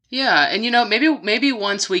game. Yeah, and maybe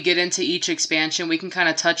once we get into each expansion, we can kind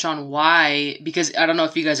of touch on why, because I don't know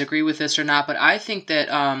if you guys agree with this or not, but I think that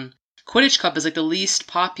Quidditch Cup is like the least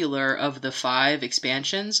popular of the 5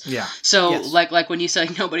 expansions. Yeah. So like when you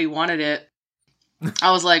said nobody wanted it,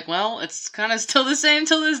 I was like, well, it's kind of still the same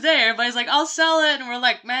till this day. Everybody's like, I'll sell it, and we're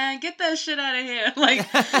like, man, get that shit out of here. Like,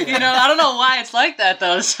 I don't know why it's like that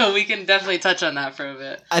though. So we can definitely touch on that for a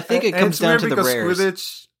bit. I think it comes down to the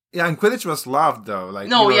rares. And Quidditch was loved though. Like,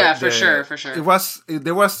 for sure.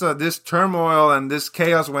 There was this turmoil and this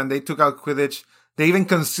chaos when they took out Quidditch. They even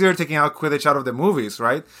considered taking out Quidditch out of the movies,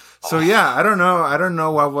 right? So I don't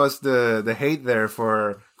know what was the hate there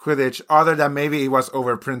for Quidditch, other than maybe it was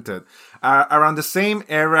overprinted. Around the same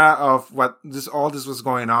era of all this was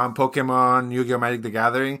going on, Pokemon, Yu-Gi-Oh! Magic the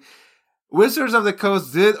Gathering, Wizards of the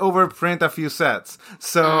Coast did overprint a few sets.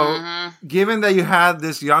 So given that you had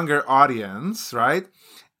this younger audience, right?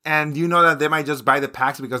 And that they might just buy the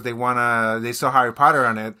packs because they saw Harry Potter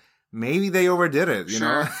on it. Maybe they overdid it, you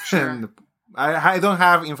know? Sure. And I don't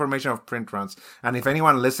have information of print runs. And if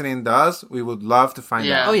anyone listening does, we would love to find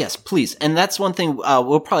out. Oh, yes, please. And that's one thing,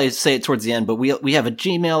 we'll probably say it towards the end, but we have a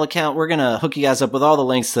Gmail account. We're going to hook you guys up with all the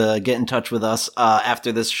links to get in touch with us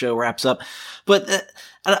after this show wraps up. But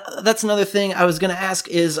that's another thing I was going to ask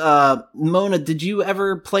is, Mona, did you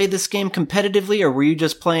ever play this game competitively, or were you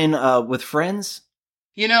just playing with friends?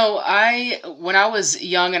 When I was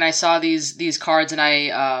young and I saw these cards and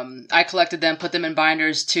I collected them, put them in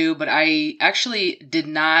binders too, but I actually did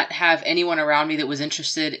not have anyone around me that was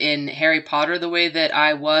interested in Harry Potter the way that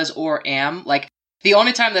I was or am. Like, the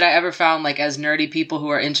only time that I ever found, like, as nerdy people who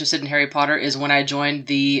are interested in Harry Potter is when I joined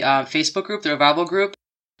the Facebook group, the Revival group.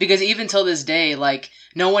 Because even till this day, like,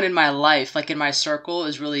 no one in my life, like in my circle,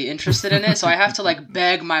 is really interested in it. So I have to like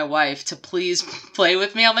beg my wife to please play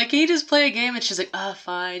with me. I'm like, can you just play a game? And she's like,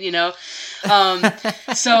 fine,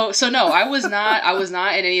 So no, I was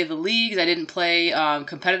not in any of the leagues. I didn't play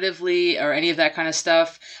competitively or any of that kind of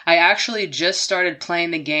stuff. I actually just started playing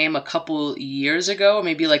the game a couple years ago,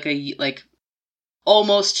 maybe like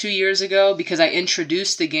almost 2 years ago, because I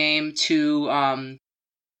introduced the game to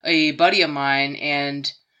a buddy of mine,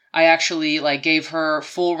 and I actually like gave her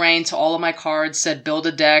full reign to all of my cards, said build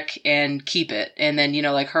a deck and keep it. And then,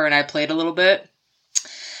 like her and I played a little bit.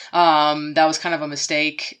 That was kind of a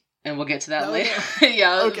mistake, and we'll get to that later.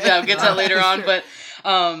 We'll get to that later on. But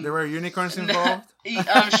there were unicorns involved?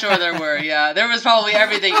 I'm sure there were, yeah. There was probably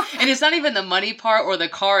everything. And it's not even the money part or the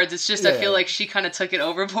cards. It's just I feel like she kind of took it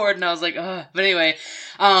overboard, and I was like, ugh. But anyway,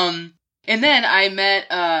 And then I met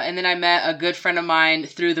a good friend of mine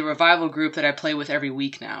through the Revival group that I play with every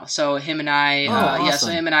week now. So him and I, awesome.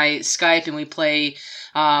 So him and I Skype and we play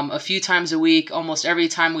a few times a week. Almost every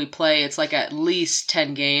time we play, it's like at least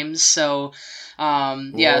 10 games. So,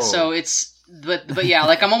 so it's, but yeah,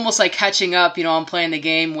 like I'm almost like catching up. I'm playing the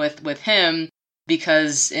game with him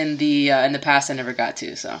because in the past I never got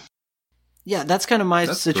to. So. Yeah, that's kind of my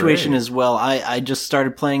situation as well. I just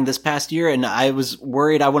started playing this past year, and I was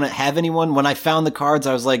worried I wouldn't have anyone. When I found the cards,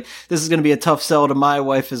 I was like, this is going to be a tough sell to my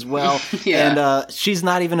wife as well. And she's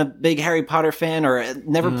not even a big Harry Potter fan or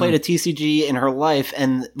never played a TCG in her life.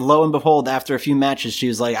 And lo and behold, after a few matches, she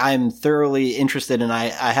was like, I'm thoroughly interested and I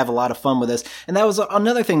have a lot of fun with this. And that was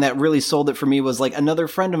another thing that really sold it for me was like another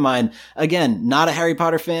friend of mine, again, not a Harry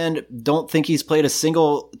Potter fan, don't think he's played a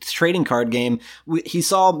single trading card game. He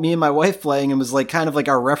saw me and my wife play playing and was like kind of like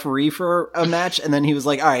our referee for a match. And then he was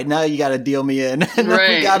like, all right, now you got to deal me in. And then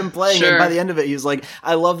we got him playing. Sure. And by the end of it, he was like,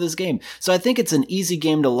 I love this game. So I think it's an easy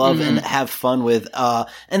game to love and have fun with.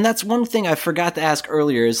 And that's one thing I forgot to ask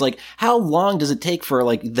earlier is like, how long does it take for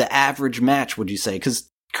like the average match, would you say? Because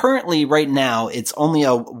currently, right now, it's only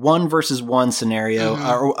a 1-versus-1 scenario.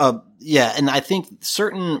 And I think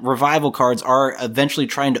certain revival cards are eventually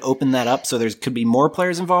trying to open that up, so there could be more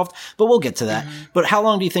players involved, but we'll get to that. But how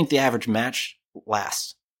long do you think the average match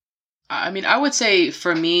lasts? I mean, I would say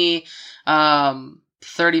for me,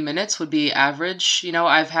 30 minutes would be average. You know,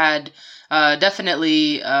 I've had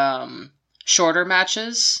definitely shorter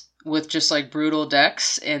matches with just like brutal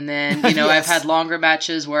decks, and then, you know, yes. I've had longer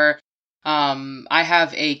matches where I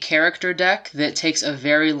have a character deck that takes a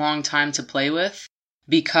very long time to play with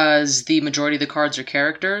because the majority of the cards are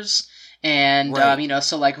characters. And, right. You know,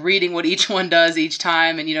 so like reading what each one does each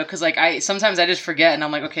time. And, you know, cause like sometimes I just forget and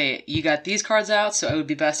I'm like, okay, you got these cards out. So it would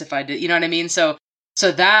be best if I did, you know what I mean? So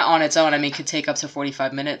that on its own, I mean, could take up to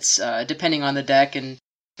 45 minutes, depending on the deck.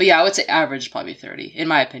 But yeah, I would say average probably 30 in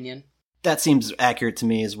my opinion. That seems accurate to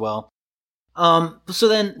me as well. So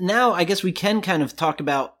then now I guess we can kind of talk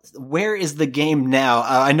about where is the game now?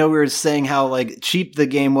 I know we were saying how like cheap the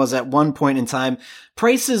game was at one point in time.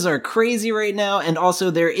 Prices are crazy right now. And also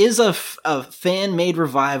there is a fan-made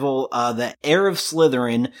revival, the Heir of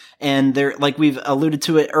Slytherin. And there, like we've alluded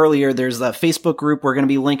to it earlier, there's a Facebook group. We're going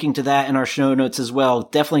to be linking to that in our show notes as well.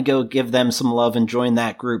 Definitely go give them some love and join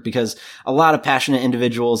that group because a lot of passionate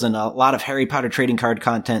individuals and a lot of Harry Potter trading card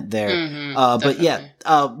content there. But yeah,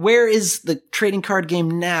 where is the trading card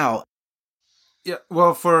game now? Yeah,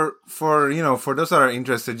 well, for you know, for those that are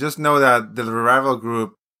interested, just know that the revival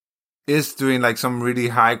group is doing like some really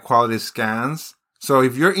high quality scans. So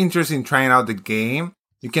if you're interested in trying out the game,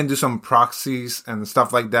 you can do some proxies and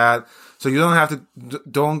stuff like that. So you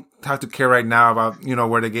don't have to care right now about, you know,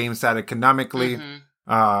 where the game's at economically,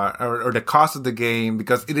 or the cost of the game,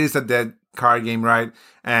 because it is a dead card game, right?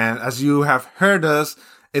 And as you have heard us,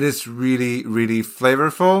 it is really, really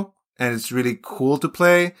flavorful and it's really cool to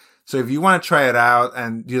play. So if you want to try it out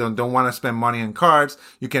and you don't want to spend money on cards,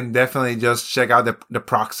 you can definitely just check out the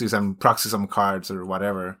proxies and proxy some cards or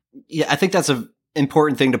whatever. Yeah, I think that's an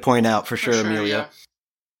important thing to point out for sure, Emilio.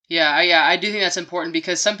 Yeah, I do think that's important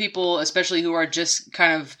because some people, especially who are just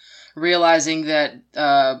kind of realizing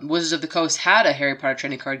that Wizards of the Coast had a Harry Potter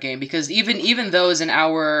trading card game, because even those in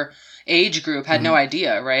our age group had no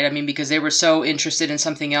idea, right? I mean, because they were so interested in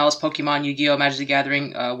something else, Pokemon, Yu-Gi-Oh, Magic the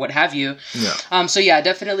Gathering, what have you. Yeah. So yeah,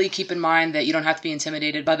 definitely keep in mind that you don't have to be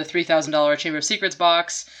intimidated by the $3,000 Chamber of Secrets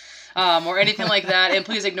box, or anything like that, and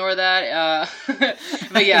please ignore that.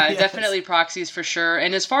 But yeah, yes. Definitely proxies for sure.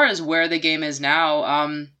 And as far as where the game is now,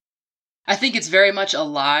 I think it's very much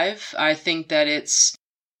alive. I think that it's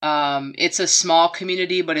a small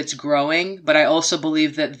community, but it's growing. But I also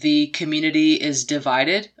believe that the community is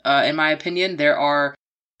divided. In my opinion, there are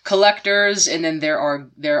collectors, and then there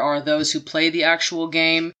are those who play the actual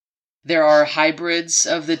game. There are hybrids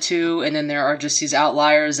of the two, and then there are just these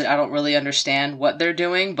outliers that I don't really understand what they're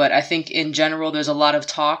doing. But I think in general, there's a lot of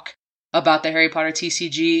talk about the Harry Potter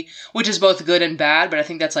TCG, which is both good and bad. But I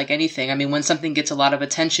think that's like anything. I mean, when something gets a lot of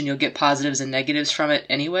attention, you'll get positives and negatives from it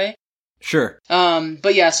anyway. Sure.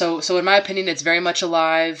 But yeah, so in my opinion, it's very much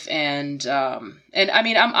alive, and I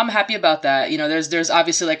mean, I'm happy about that. You know, there's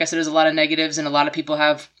obviously, like I said, there's a lot of negatives, and a lot of people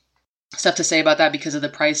have stuff to say about that because of the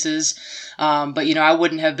prices. But you know, I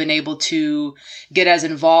wouldn't have been able to get as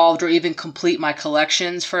involved or even complete my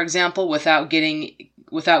collections, for example, without getting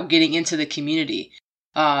into the community.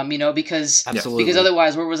 You know, because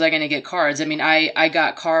otherwise, where was I going to get cards? I mean, I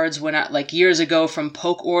got cards like years ago from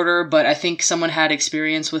Poke Order, but I think someone had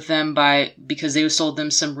experience with them because they sold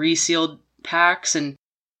them some resealed packs.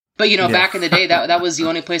 But you know, back in the day, that was the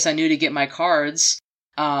only place I knew to get my cards.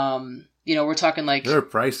 You know, we're talking like they're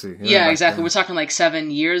pricey. Yeah, exactly. Then. We're talking like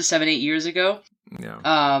 7, 8 years ago.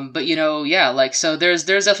 Yeah. But you know, yeah, like, so there's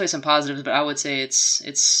definitely some positives, but I would say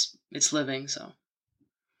it's living, so.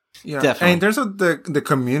 Yeah, definitely. And in terms of the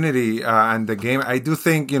community and the game, I do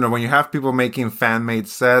think, you know, when you have people making fan-made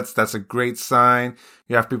sets, that's a great sign.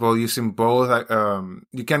 You have people using both.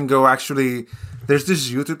 You can go actually, there's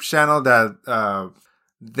this YouTube channel that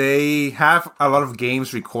they have a lot of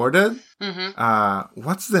games recorded.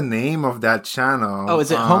 What's the name of that channel? Oh,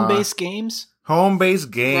 is it Home Base Games? Home Base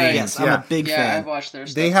Games. Right. Yes, I'm a big fan. Yeah, I've watched their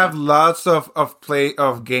stuff. They have lots of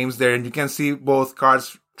games there, and you can see both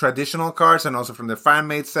cards, traditional cards, and also from the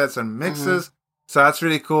fan-made sets and mixes. So that's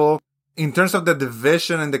really cool. In terms of the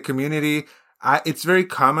division in the community, it's very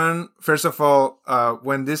common. First of all,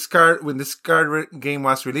 when this card game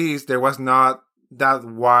was released, there was not that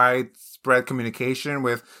spread communication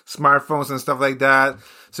with smartphones and stuff like that.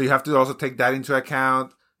 So you have to also take that into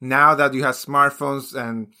account. Now that you have smartphones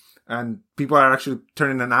and people are actually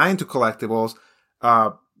turning an eye into collectibles,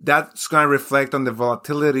 that's going to reflect on the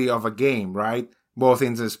volatility of a game, right? Both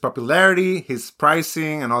in its popularity, his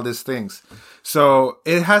pricing, and all these things. So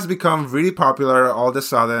it has become really popular all of a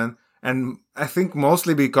sudden. And I think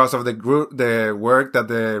mostly because of the work that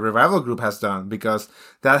the Revival Group has done, because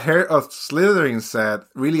that Heir of Slytherin set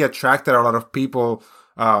really attracted a lot of people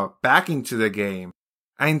back into the game.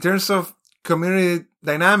 And in terms of community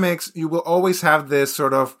dynamics, you will always have this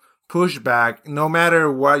sort of pushback, no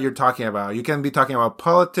matter what you're talking about. You can be talking about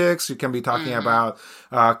politics, you can be talking about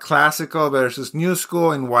classical versus new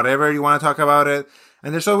school, and whatever you want to talk about it.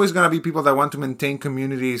 And there's always going to be people that want to maintain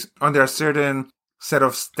communities under a certain set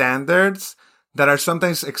of standards that are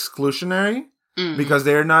sometimes exclusionary because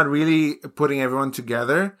they're not really putting everyone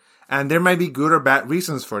together. And there might be good or bad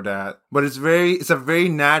reasons for that. But it's a very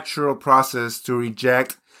natural process to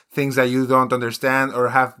reject things that you don't understand or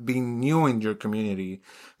have been new in your community.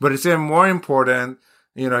 But it's even more important,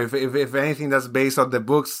 if anything that's based on the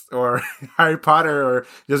books or Harry Potter or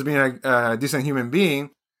just being a decent human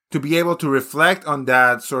being, to be able to reflect on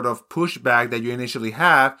that sort of pushback that you initially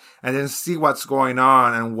have and then see what's going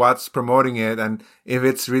on and what's promoting it and if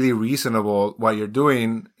it's really reasonable what you're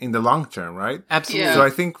doing in the long term, right? Absolutely. Yeah. So I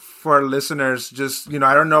think for our listeners, just,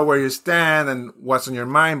 I don't know where you stand and what's on your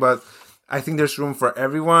mind, but I think there's room for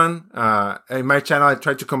everyone. In my channel, I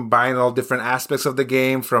try to combine all different aspects of the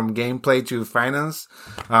game, from gameplay to finance.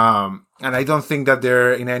 And I don't think that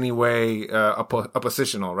they're in any way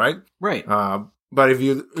oppositional, right? Right. But if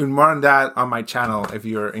you more on that on my channel, if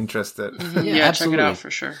you're interested. Yeah, check it out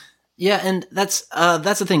for sure. Yeah, and that's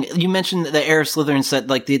the thing. You mentioned the Heir of Slytherin set,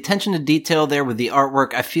 like the attention to detail there with the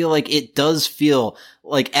artwork. I feel like it does feel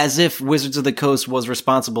like as if Wizards of the Coast was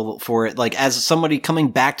responsible for it. Like as somebody coming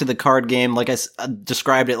back to the card game, like I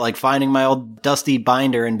described it, like finding my old dusty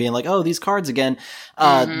binder and being like, oh, these cards again.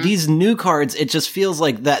 These new cards, it just feels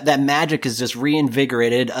like that magic is just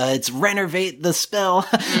reinvigorated. It's renovate the spell.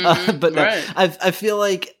 But right. I feel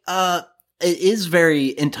like, it is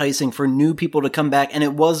very enticing for new people to come back, and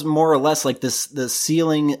it was more or less like the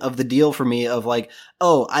sealing of the deal for me of like,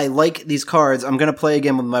 oh, I like these cards, I'm gonna play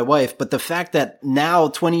again with my wife. But the fact that now,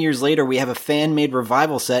 20 years later, we have a fan-made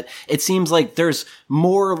revival set, it seems like there's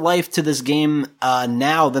more life to this game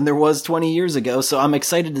now than there was 20 years ago. So I'm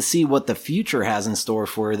excited to see what the future has in store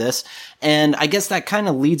for this. And I guess that kind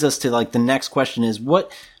of leads us to like the next question is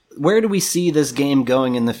where do we see this game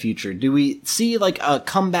going in the future? Do we see like a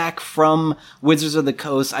comeback from Wizards of the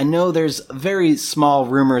Coast? I know there's very small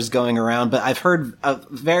rumors going around, but I've heard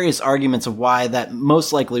various arguments of why that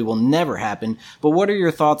most likely will never happen. But what are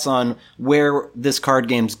your thoughts on where this card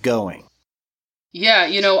game's going? Yeah,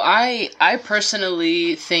 I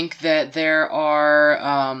personally think that there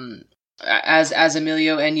are, as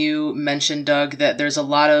Emilio and you mentioned, Doug, that there's a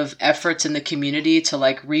lot of efforts in the community to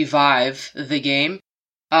like revive the game.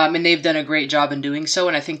 And they've done a great job in doing so,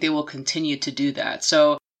 and I think they will continue to do that.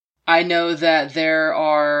 So I know that there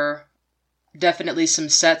are definitely some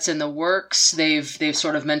sets in the works. They've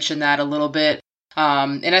sort of mentioned that a little bit.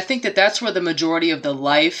 And I think that that's where the majority of the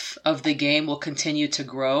life of the game will continue to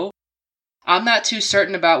grow. I'm not too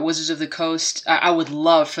certain about Wizards of the Coast. I would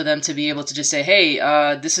love for them to be able to just say, hey,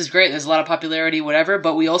 this is great, there's a lot of popularity, whatever,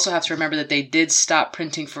 but we also have to remember that they did stop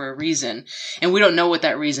printing for a reason, and we don't know what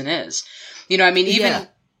that reason is.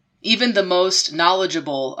 Even the most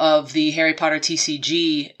knowledgeable of the Harry Potter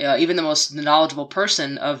TCG, even the most knowledgeable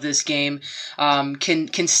person of this game,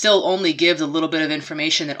 can still only give the little bit of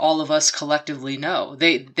information that all of us collectively know.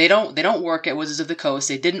 They don't work at Wizards of the Coast.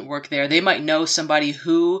 They didn't work there. They might know somebody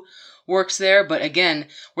who works there, but again,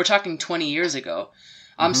 we're talking 20 years ago.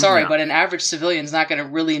 I'm sorry, but an average civilian's not going to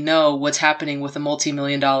really know what's happening with a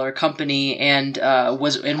multi-million-dollar company and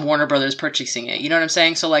Warner Brothers purchasing it. You know what I'm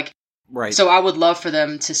saying? So like. Right. So I would love for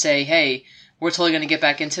them to say, hey, we're totally going to get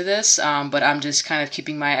back into this, but I'm just kind of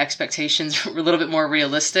keeping my expectations a little bit more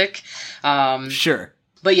realistic. Sure.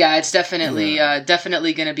 But yeah, it's definitely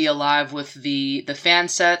going to be alive with the fan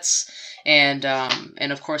sets and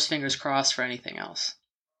of course, fingers crossed for anything else.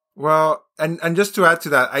 Well, and just to add to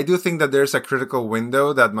that, I do think that there's a critical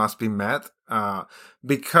window that must be met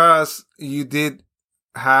because you did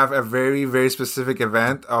have a very, very specific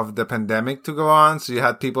event of the pandemic to go on. So you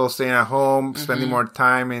had people staying at home, spending more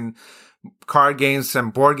time in card games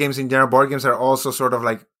and board games in general. Board games are also sort of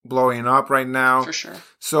like blowing up right now. For sure.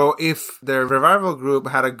 So if the Revival Group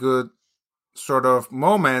had a good sort of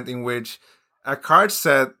moment in which a card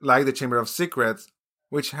set like the Chamber of Secrets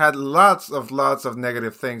which had lots of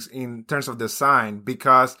negative things in terms of design,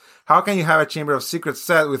 because how can you have a Chamber of Secrets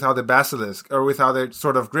set without the Basilisk or without a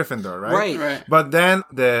sort of Gryffindor, right? Right. But then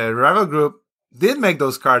the Revival Group did make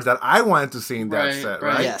those cards that I wanted to see in that set,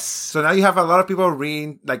 right? Yes. So now you have a lot of people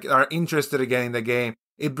are interested again in the game.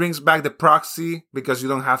 It brings back the proxy because you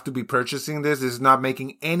don't have to be purchasing this. It's not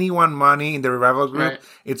making anyone money in the Revival Group. Right.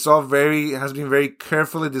 It's all has been very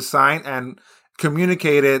carefully designed and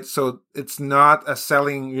communicated, so it's not a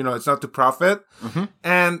selling, it's not to profit. Mm-hmm.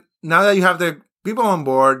 And now that you have the people on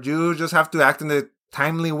board, you just have to act in the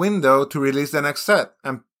timely window to release the next set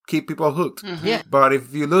and keep people hooked. Mm-hmm. Yeah. But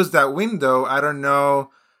if you lose that window, I don't know,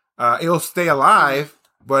 it'll stay alive,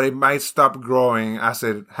 but it might stop growing as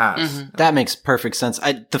it has. Mm-hmm. That makes perfect sense.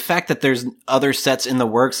 The fact that there's other sets in the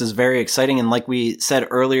works is very exciting. And like we said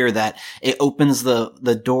earlier, that it opens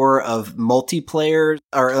the door of multiplayer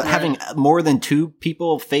or having more than two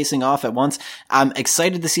people facing off at once. I'm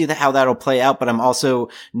excited to see how that'll play out, but I'm also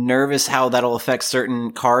nervous how that'll affect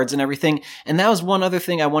certain cards and everything. And that was one other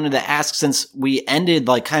thing I wanted to ask, since we ended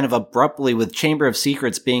like kind of abruptly with Chamber of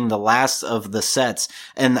Secrets being the last of the sets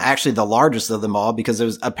and actually the largest of them all, because it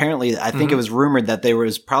was apparently, I think it was rumored that there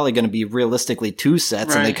was probably going to be realistically two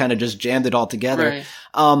sets, and they kind of just jammed it all together.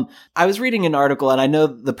 Right. I was reading an article, and I know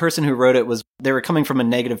the person who wrote it they were coming from a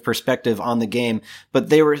negative perspective on the game, but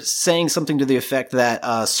they were saying something to the effect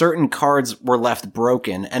that certain cards were left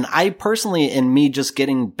broken. And I personally, in me just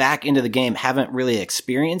getting back into the game, haven't really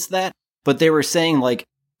experienced that. But they were saying like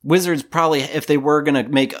Wizards probably, if they were going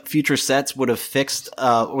to make future sets, would have fixed,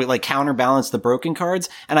 counterbalance the broken cards.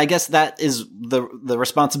 And I guess that is the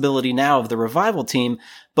responsibility now of the Revival team.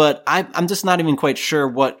 But I'm just not even quite sure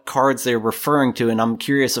what cards they're referring to. And I'm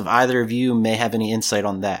curious if either of you may have any insight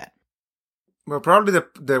on that. Well, probably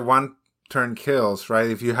the one turn kills, right?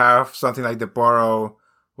 If you have something like the Burrow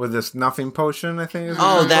with the Snuffing Potion, I think.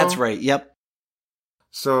 That's right. Yep.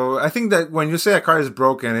 So I think that when you say a card is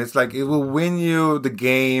broken, it's like it will win you the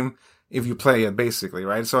game if you play it, basically,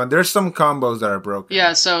 right? So there's some combos that are broken.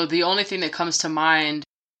 Yeah, so the only thing that comes to mind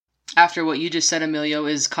after what you just said, Emilio,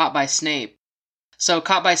 is Caught by Snape. So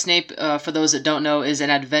Caught by Snape, for those that don't know, is an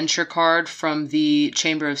adventure card from the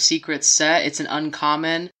Chamber of Secrets set. It's an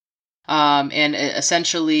uncommon, and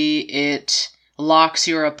essentially it locks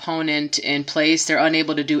your opponent in place. They're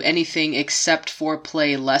unable to do anything except for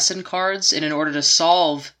play lesson cards, and in order to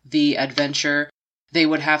solve the adventure, they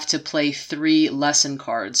would have to play 3 lesson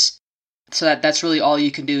cards. So that's really all you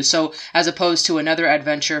can do. So as opposed to another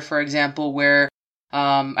adventure, for example, where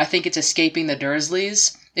I think it's Escaping the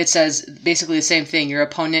Dursleys, it says basically the same thing. Your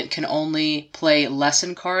opponent can only play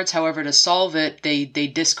lesson cards. However, to solve it, they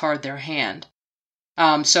discard their hand.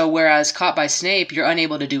 So whereas Caught by Snape, you're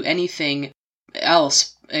unable to do anything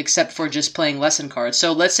else except for just playing lesson cards.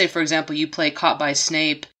 So let's say, for example, you play Caught by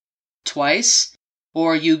Snape twice,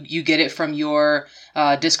 or you get it from your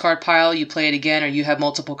discard pile, you play it again, or you have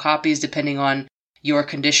multiple copies depending on your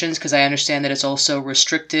conditions, because I understand that it's also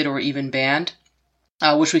restricted or even banned,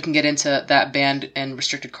 which we can get into that banned and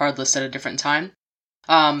restricted card list at a different time.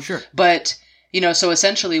 Sure. But so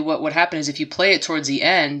essentially what would happen is if you play it towards the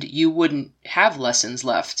end, you wouldn't have lessons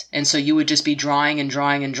left. And so you would just be drawing and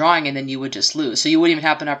drawing and drawing, and then you would just lose. So you wouldn't even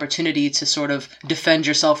have an opportunity to sort of defend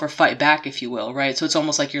yourself or fight back, if you will, right? So it's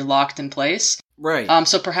almost like you're locked in place. Right.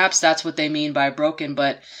 So perhaps that's what they mean by broken,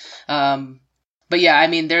 but yeah, I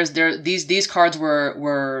mean, these cards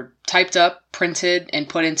were typed up, printed, and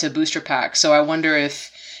put into booster packs. So I wonder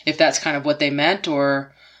if that's kind of what they meant,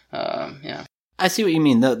 or yeah. I see what you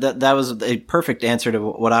mean. That was a perfect answer to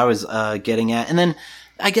what I was getting at. And then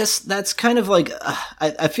I guess that's kind of like,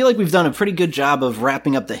 I feel like we've done a pretty good job of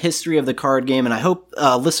wrapping up the history of the card game. And I hope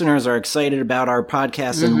listeners are excited about our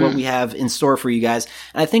podcast and what we have in store for you guys.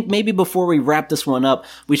 And I think maybe before we wrap this one up,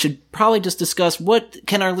 we should probably just discuss what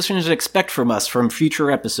can our listeners expect from us from future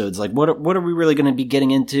episodes. Like what are we really going to be getting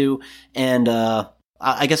into? And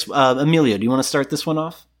I guess, Emilio, do you want to start this one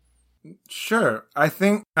off? Sure. I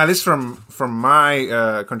think, at least from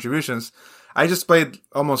my contributions, I just played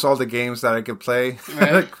almost all the games that I could play,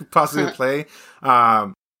 possibly play.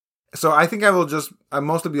 So I think I'll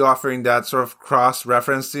mostly be offering that sort of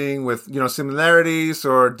cross-referencing with, similarities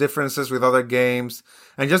or differences with other games,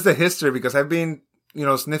 and just the history, because I've been,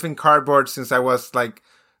 sniffing cardboard since I was like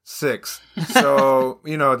 6. So,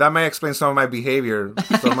 that might explain some of my behavior,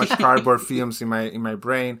 so much cardboard fumes in my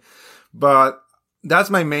brain. But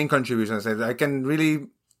that's my main contribution. I can really,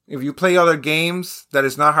 if you play other games that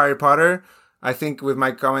is not Harry Potter, I think with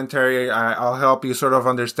my commentary, I'll help you sort of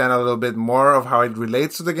understand a little bit more of how it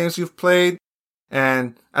relates to the games you've played.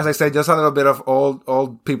 And as I said, just a little bit of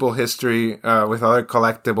old people history with other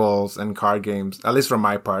collectibles and card games, at least from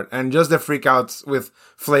my part. And just the freakouts with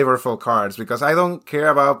flavorful cards, because I don't care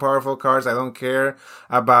about powerful cards. I don't care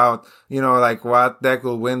about, like what deck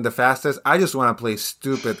will win the fastest. I just want to play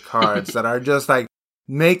stupid cards that are just like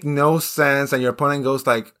make no sense, and your opponent goes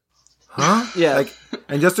like, huh? Yeah.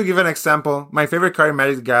 And just to give an example, my favorite card in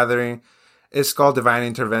Magic the Gathering is called Divine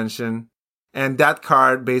Intervention. And that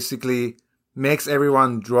card basically makes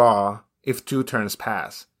everyone draw if 2 turns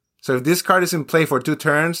pass. So if this card is in play for 2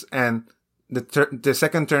 turns and the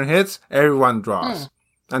second turn hits, everyone draws.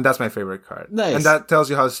 And that's my favorite card. Nice. And that tells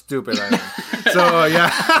you how stupid I am. So,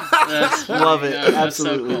 yeah. Love it.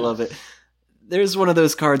 Absolutely so cool. Love it. There's one of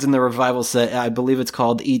those cards in the Revival set, I believe it's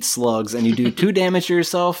called Eat Slugs, and you do 2 damage to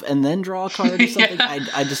yourself and then draw a card or something.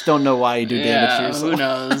 I just don't know why you do damage to yourself. Who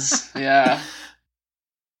knows? Yeah.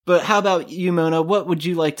 But how about you, Mona? What would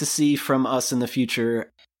you like to see from us in the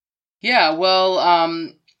future? Yeah, well,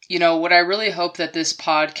 what I really hope that this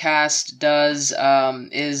podcast does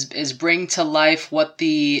is bring to life what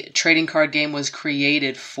the trading card game was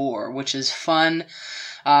created for, which is fun,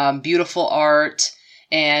 beautiful art,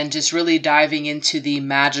 and just really diving into the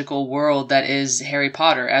magical world that is Harry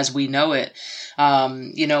Potter as we know it.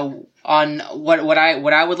 On what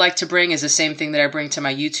I would like to bring is the same thing that I bring to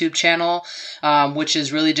my YouTube channel, which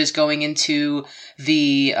is really just going into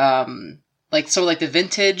the the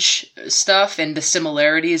vintage stuff and the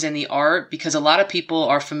similarities in the art, because a lot of people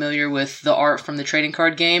are familiar with the art from the trading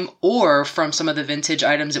card game or from some of the vintage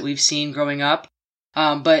items that we've seen growing up,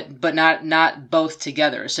 but not both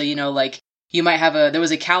together. So you might have there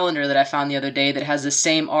was a calendar that I found the other day that has the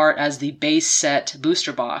same art as the base set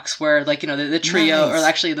booster box, where the trio, nice. Or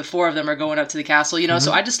actually the 4 of them are going up to the castle, mm-hmm.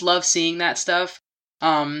 So I just love seeing that stuff.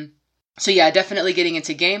 So yeah, definitely getting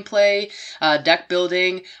into gameplay, deck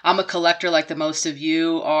building. I'm a collector like the most of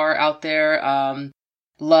you are out there.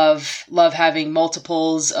 Love having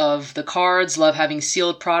multiples of the cards, love having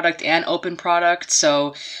sealed product and open product.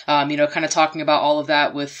 So, kind of talking about all of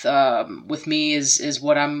that with me is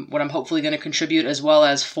what I'm hopefully going to contribute, as well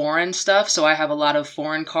as foreign stuff. So I have a lot of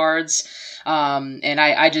foreign cards. And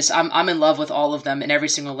I'm in love with all of them in every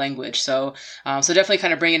single language. So definitely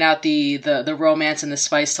kind of bringing out the romance and the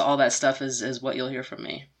spice to all that stuff is what you'll hear from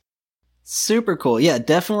me. Super cool. Yeah,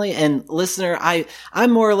 definitely. And listener,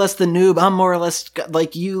 I'm more or less the noob. I'm more or less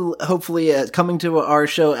like you, hopefully coming to our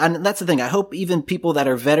show. And that's the thing. I hope even people that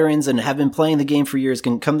are veterans and have been playing the game for years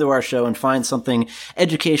can come to our show and find something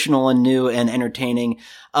educational and new and entertaining.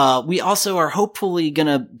 We also are hopefully going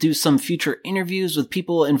to do some future interviews with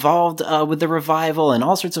people involved with the revival and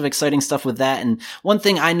all sorts of exciting stuff with that. And one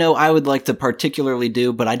thing I know I would like to particularly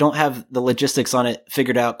do, but I don't have the logistics on it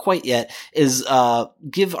figured out quite yet, is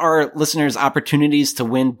give our listeners opportunities to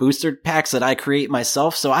win booster packs that I create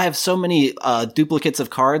myself. So I have so many duplicates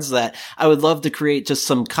of cards that I would love to create just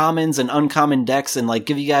some commons and uncommon decks and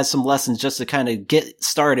give you guys some lessons just to kind of get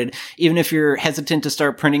started. Even if you're hesitant to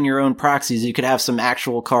start printing your own proxies, you could have some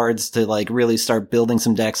actual cards to really start building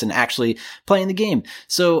some decks and actually playing the game.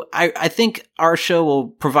 So I think our show will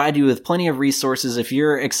provide you with plenty of resources. If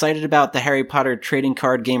you're excited about the Harry Potter trading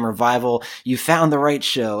card game revival, you found the right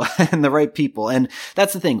show and the right people. And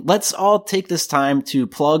that's the thing. Let's all take this time to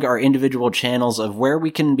plug our individual channels of where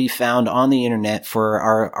we can be found on the internet for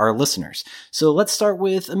our listeners. So let's start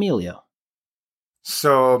with Emilio.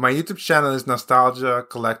 So my YouTube channel is Nostalgia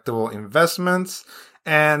Collectible Investments.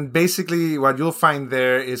 And basically what you'll find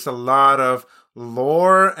there is a lot of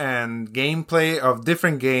lore and gameplay of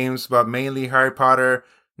different games, but mainly Harry Potter,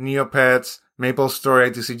 Neopets, Maple Story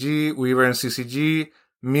TCG, Weaver and CCG,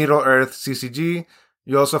 Middle Earth CCG.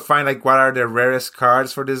 You also find what are the rarest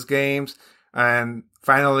cards for these games, and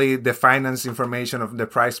finally the finance information of the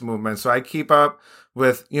price movement. So I keep up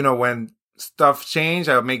with, when stuff change,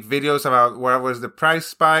 I'll make videos about what was the price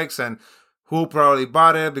spikes and who probably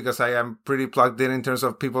bought it, because I am pretty plugged in terms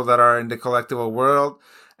of people that are in the collectible world.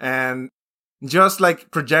 And just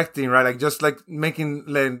projecting, right? Just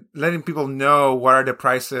letting people know what are the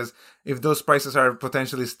prices, if those prices are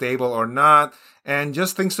potentially stable or not, and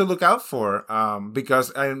just things to look out for.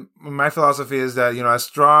 Because my philosophy is that, a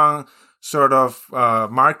strong sort of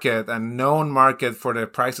market and known market for the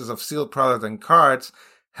prices of sealed product and cards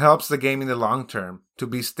helps the game in the long term to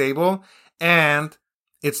be stable, and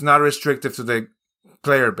it's not restrictive to the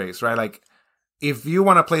player base, right? If you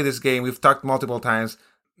want to play this game, we've talked multiple times,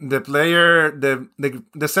 the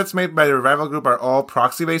sets made by the Revival Group are all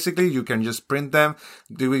proxy, basically. You can just print them.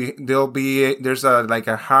 There's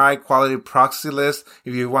a high quality proxy list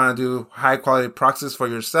if you want to do high quality proxies for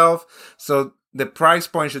yourself. So the price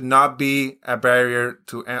point should not be a barrier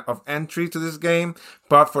of entry to this game.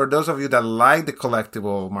 But for those of you that like the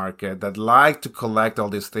collectible market, that like to collect all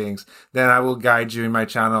these things, then I will guide you in my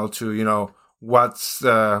channel to, you know, what's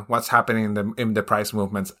happening in the price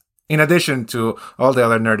movements, in addition to all the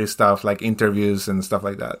other nerdy stuff like interviews and stuff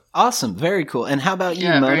like that. Awesome. Very cool. And how about you,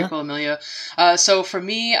 Mona? Yeah, very cool, Emilio. So for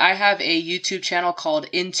me, I have a YouTube channel called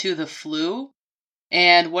Into the Flu.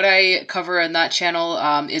 And what I cover in that channel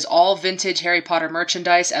is all vintage Harry Potter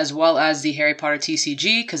merchandise, as well as the Harry Potter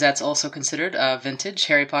TCG, because that's also considered vintage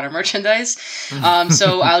Harry Potter merchandise.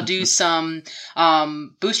 So I'll do some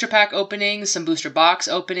booster pack openings, some booster box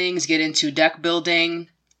openings, get into deck building,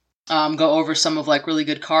 go over some of like really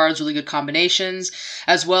good cards, really good combinations,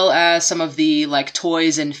 as well as some of the like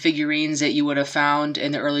toys and figurines that you would have found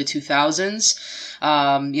in the early 2000s.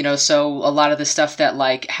 You know, so a lot of the stuff that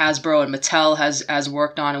like Hasbro and Mattel has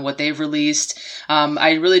worked on and what they've released.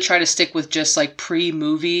 I really try to stick with just like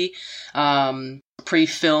pre-movie,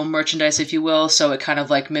 pre-film merchandise, if you will. So it kind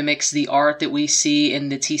of like mimics the art that we see in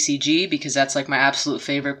the TCG, because that's like my absolute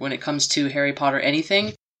favorite when it comes to Harry Potter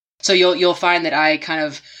anything. So you'll find that I kind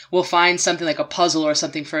of will find something like a puzzle or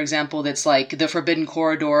something, for example, that's like the Forbidden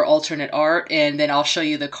Corridor alternate art, and then I'll show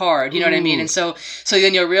you the card. You know what I mean? And so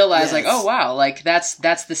then you'll realize like, oh wow, like that's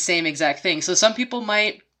the same exact thing. So some people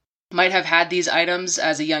might have had these items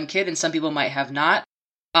as a young kid, and some people might have not.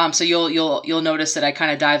 So you'll notice that I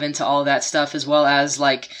kind of dive into all of that stuff, as well as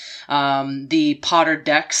like the Potter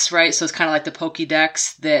decks, right? So it's kind of like the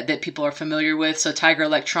Pokédex that people are familiar with. So Tiger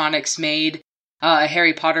Electronics made a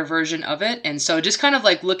Harry Potter version of it. And so just kind of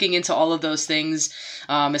like looking into all of those things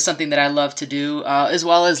is something that I love to do, as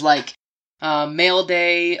well as like mail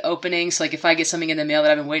day openings. Like if I get something in the mail that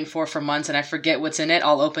I've been waiting for months and I forget what's in it,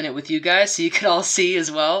 I'll open it with you guys so you can all see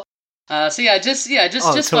as well. Just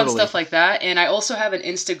totally. Fun stuff like that. And I also have an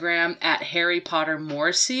Instagram at Harry Potter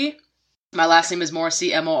Morrissey. My last name is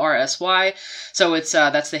Morrissey, Morsy. So it's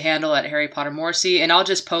that's the handle at Harry Potter Morrissey. And I'll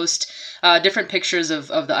just post different pictures of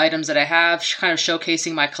the items that I have, kind of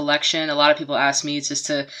showcasing my collection. A lot of people ask me just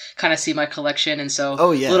to kind of see my collection. And so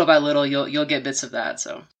little by little, you'll get bits of that.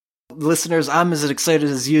 So. Listeners, I'm as excited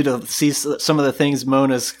as you to see some of the things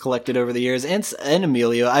Mona's collected over the years, and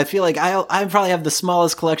Emilio. I feel like I probably have the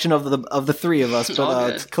smallest collection of the three of us,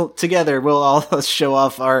 but together we'll all show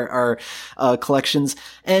off our collections.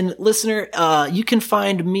 And listener, you can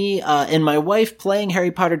find me and my wife playing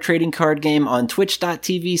Harry Potter trading card game on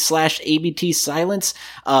twitch.tv/ABTSilence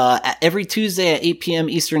every Tuesday at 8 p.m.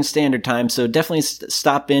 Eastern Standard Time. So definitely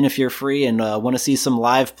stop in if you're free and want to see some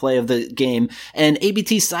live play of the game. And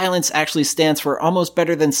ABT Silence actually stands for Almost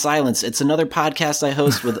Better Than Silence. It's another podcast I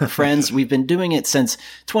host with friends. We've been doing it since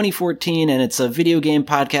 2014, and it's a video game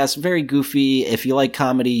podcast, very goofy. If you like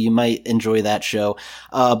comedy, you might enjoy that show.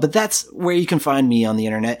 But that's where you can find me on the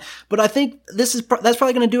internet. But I think that's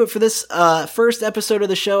probably going to do it for this first episode of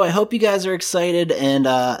the show. I hope you guys are excited, and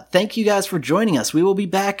thank you guys for joining us. We will be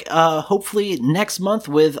back hopefully next month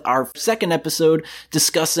with our second episode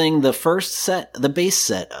discussing the base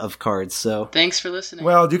set of cards. So thanks for listening.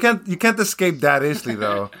 Well, you can't escape that easily,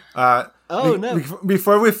 though.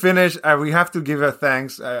 Before we finish, we have to give a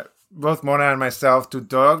thanks, both Mona and myself, to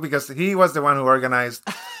Doug, because he was the one who organized,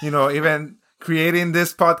 even creating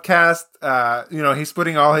this podcast. He's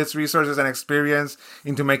putting all his resources and experience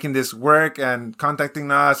into making this work and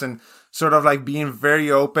contacting us and sort of like being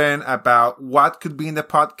very open about what could be in the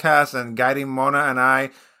podcast and guiding Mona and I.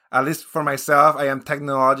 At least for myself, I am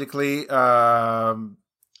technologically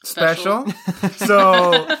special.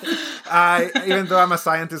 So even though I'm a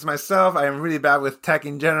scientist myself, I am really bad with tech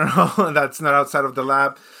in general. That's not outside of the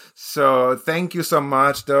lab. So thank you so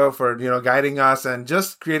much, though, for guiding us and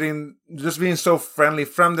just being so friendly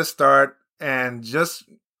from the start. And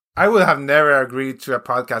I would have never agreed to a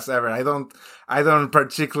podcast ever. I don't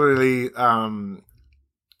particularly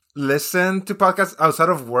listen to podcasts outside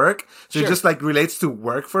of work. So It just like relates to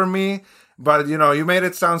work for me. But, you made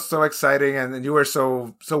it sound so exciting and you were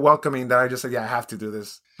so welcoming that I just said, I have to do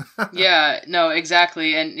this. Yeah, no,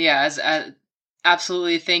 exactly. And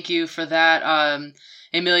absolutely. Thank you for that,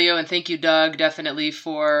 Emilio. And thank you, Doug, definitely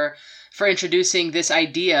for introducing this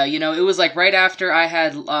idea. It was like right after I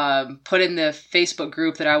had put in the Facebook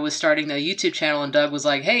group that I was starting the YouTube channel, and Doug was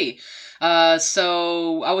like, hey,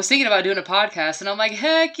 so I was thinking about doing a podcast, and I'm like,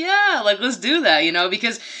 heck yeah, like let's do that,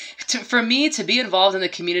 because for me to be involved in the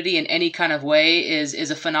community in any kind of way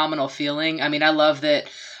is a phenomenal feeling. I mean, I love that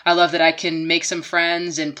I love that I can make some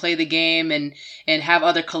friends and play the game and have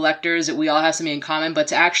other collectors that we all have something in common, but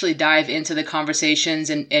to actually dive into the conversations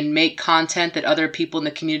and make content that other people in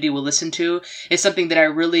the community will listen to is something that I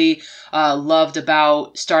really loved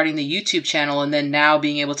about starting the YouTube channel, and then now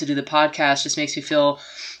being able to do the podcast just makes me feel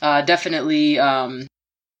definitely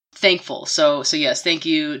thankful. So yes, thank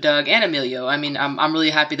you, Doug and Emilio. I mean, I'm really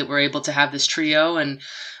happy that we're able to have this trio, and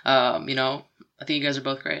I think you guys are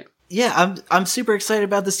both great. Yeah, I'm super excited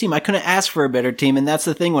about this team. I couldn't ask for a better team, and that's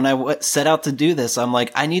the thing. When I set out to do this, I'm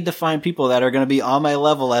like, I need to find people that are going to be on my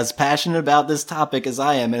level, as passionate about this topic as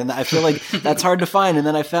I am, and I feel like that's hard to find. And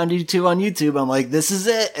then I found you two on YouTube. I'm like, this is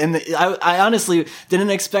it. And I honestly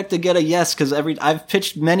didn't expect to get a yes, because I've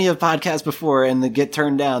pitched many of podcasts before and they get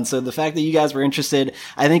turned down. So the fact that you guys were interested,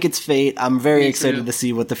 I think it's fate. I'm very excited to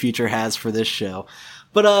see what the future has for this show.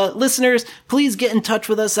 But, listeners, please get in touch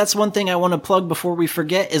with us. That's one thing I want to plug before we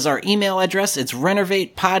forget is our email address. It's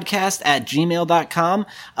renovatepodcast@gmail.com.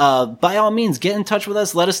 By all means, get in touch with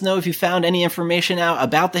us. Let us know if you found any information out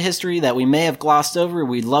about the history that we may have glossed over.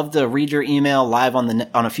 We'd love to read your email live on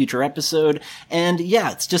a future episode. And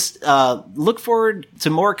yeah, it's just, look forward to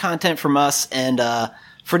more content from us. And,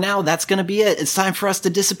 for now, that's going to be it. It's time for us to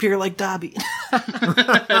disappear like Dobby.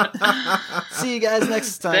 See you guys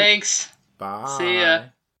next time. Thanks. Bye. See ya.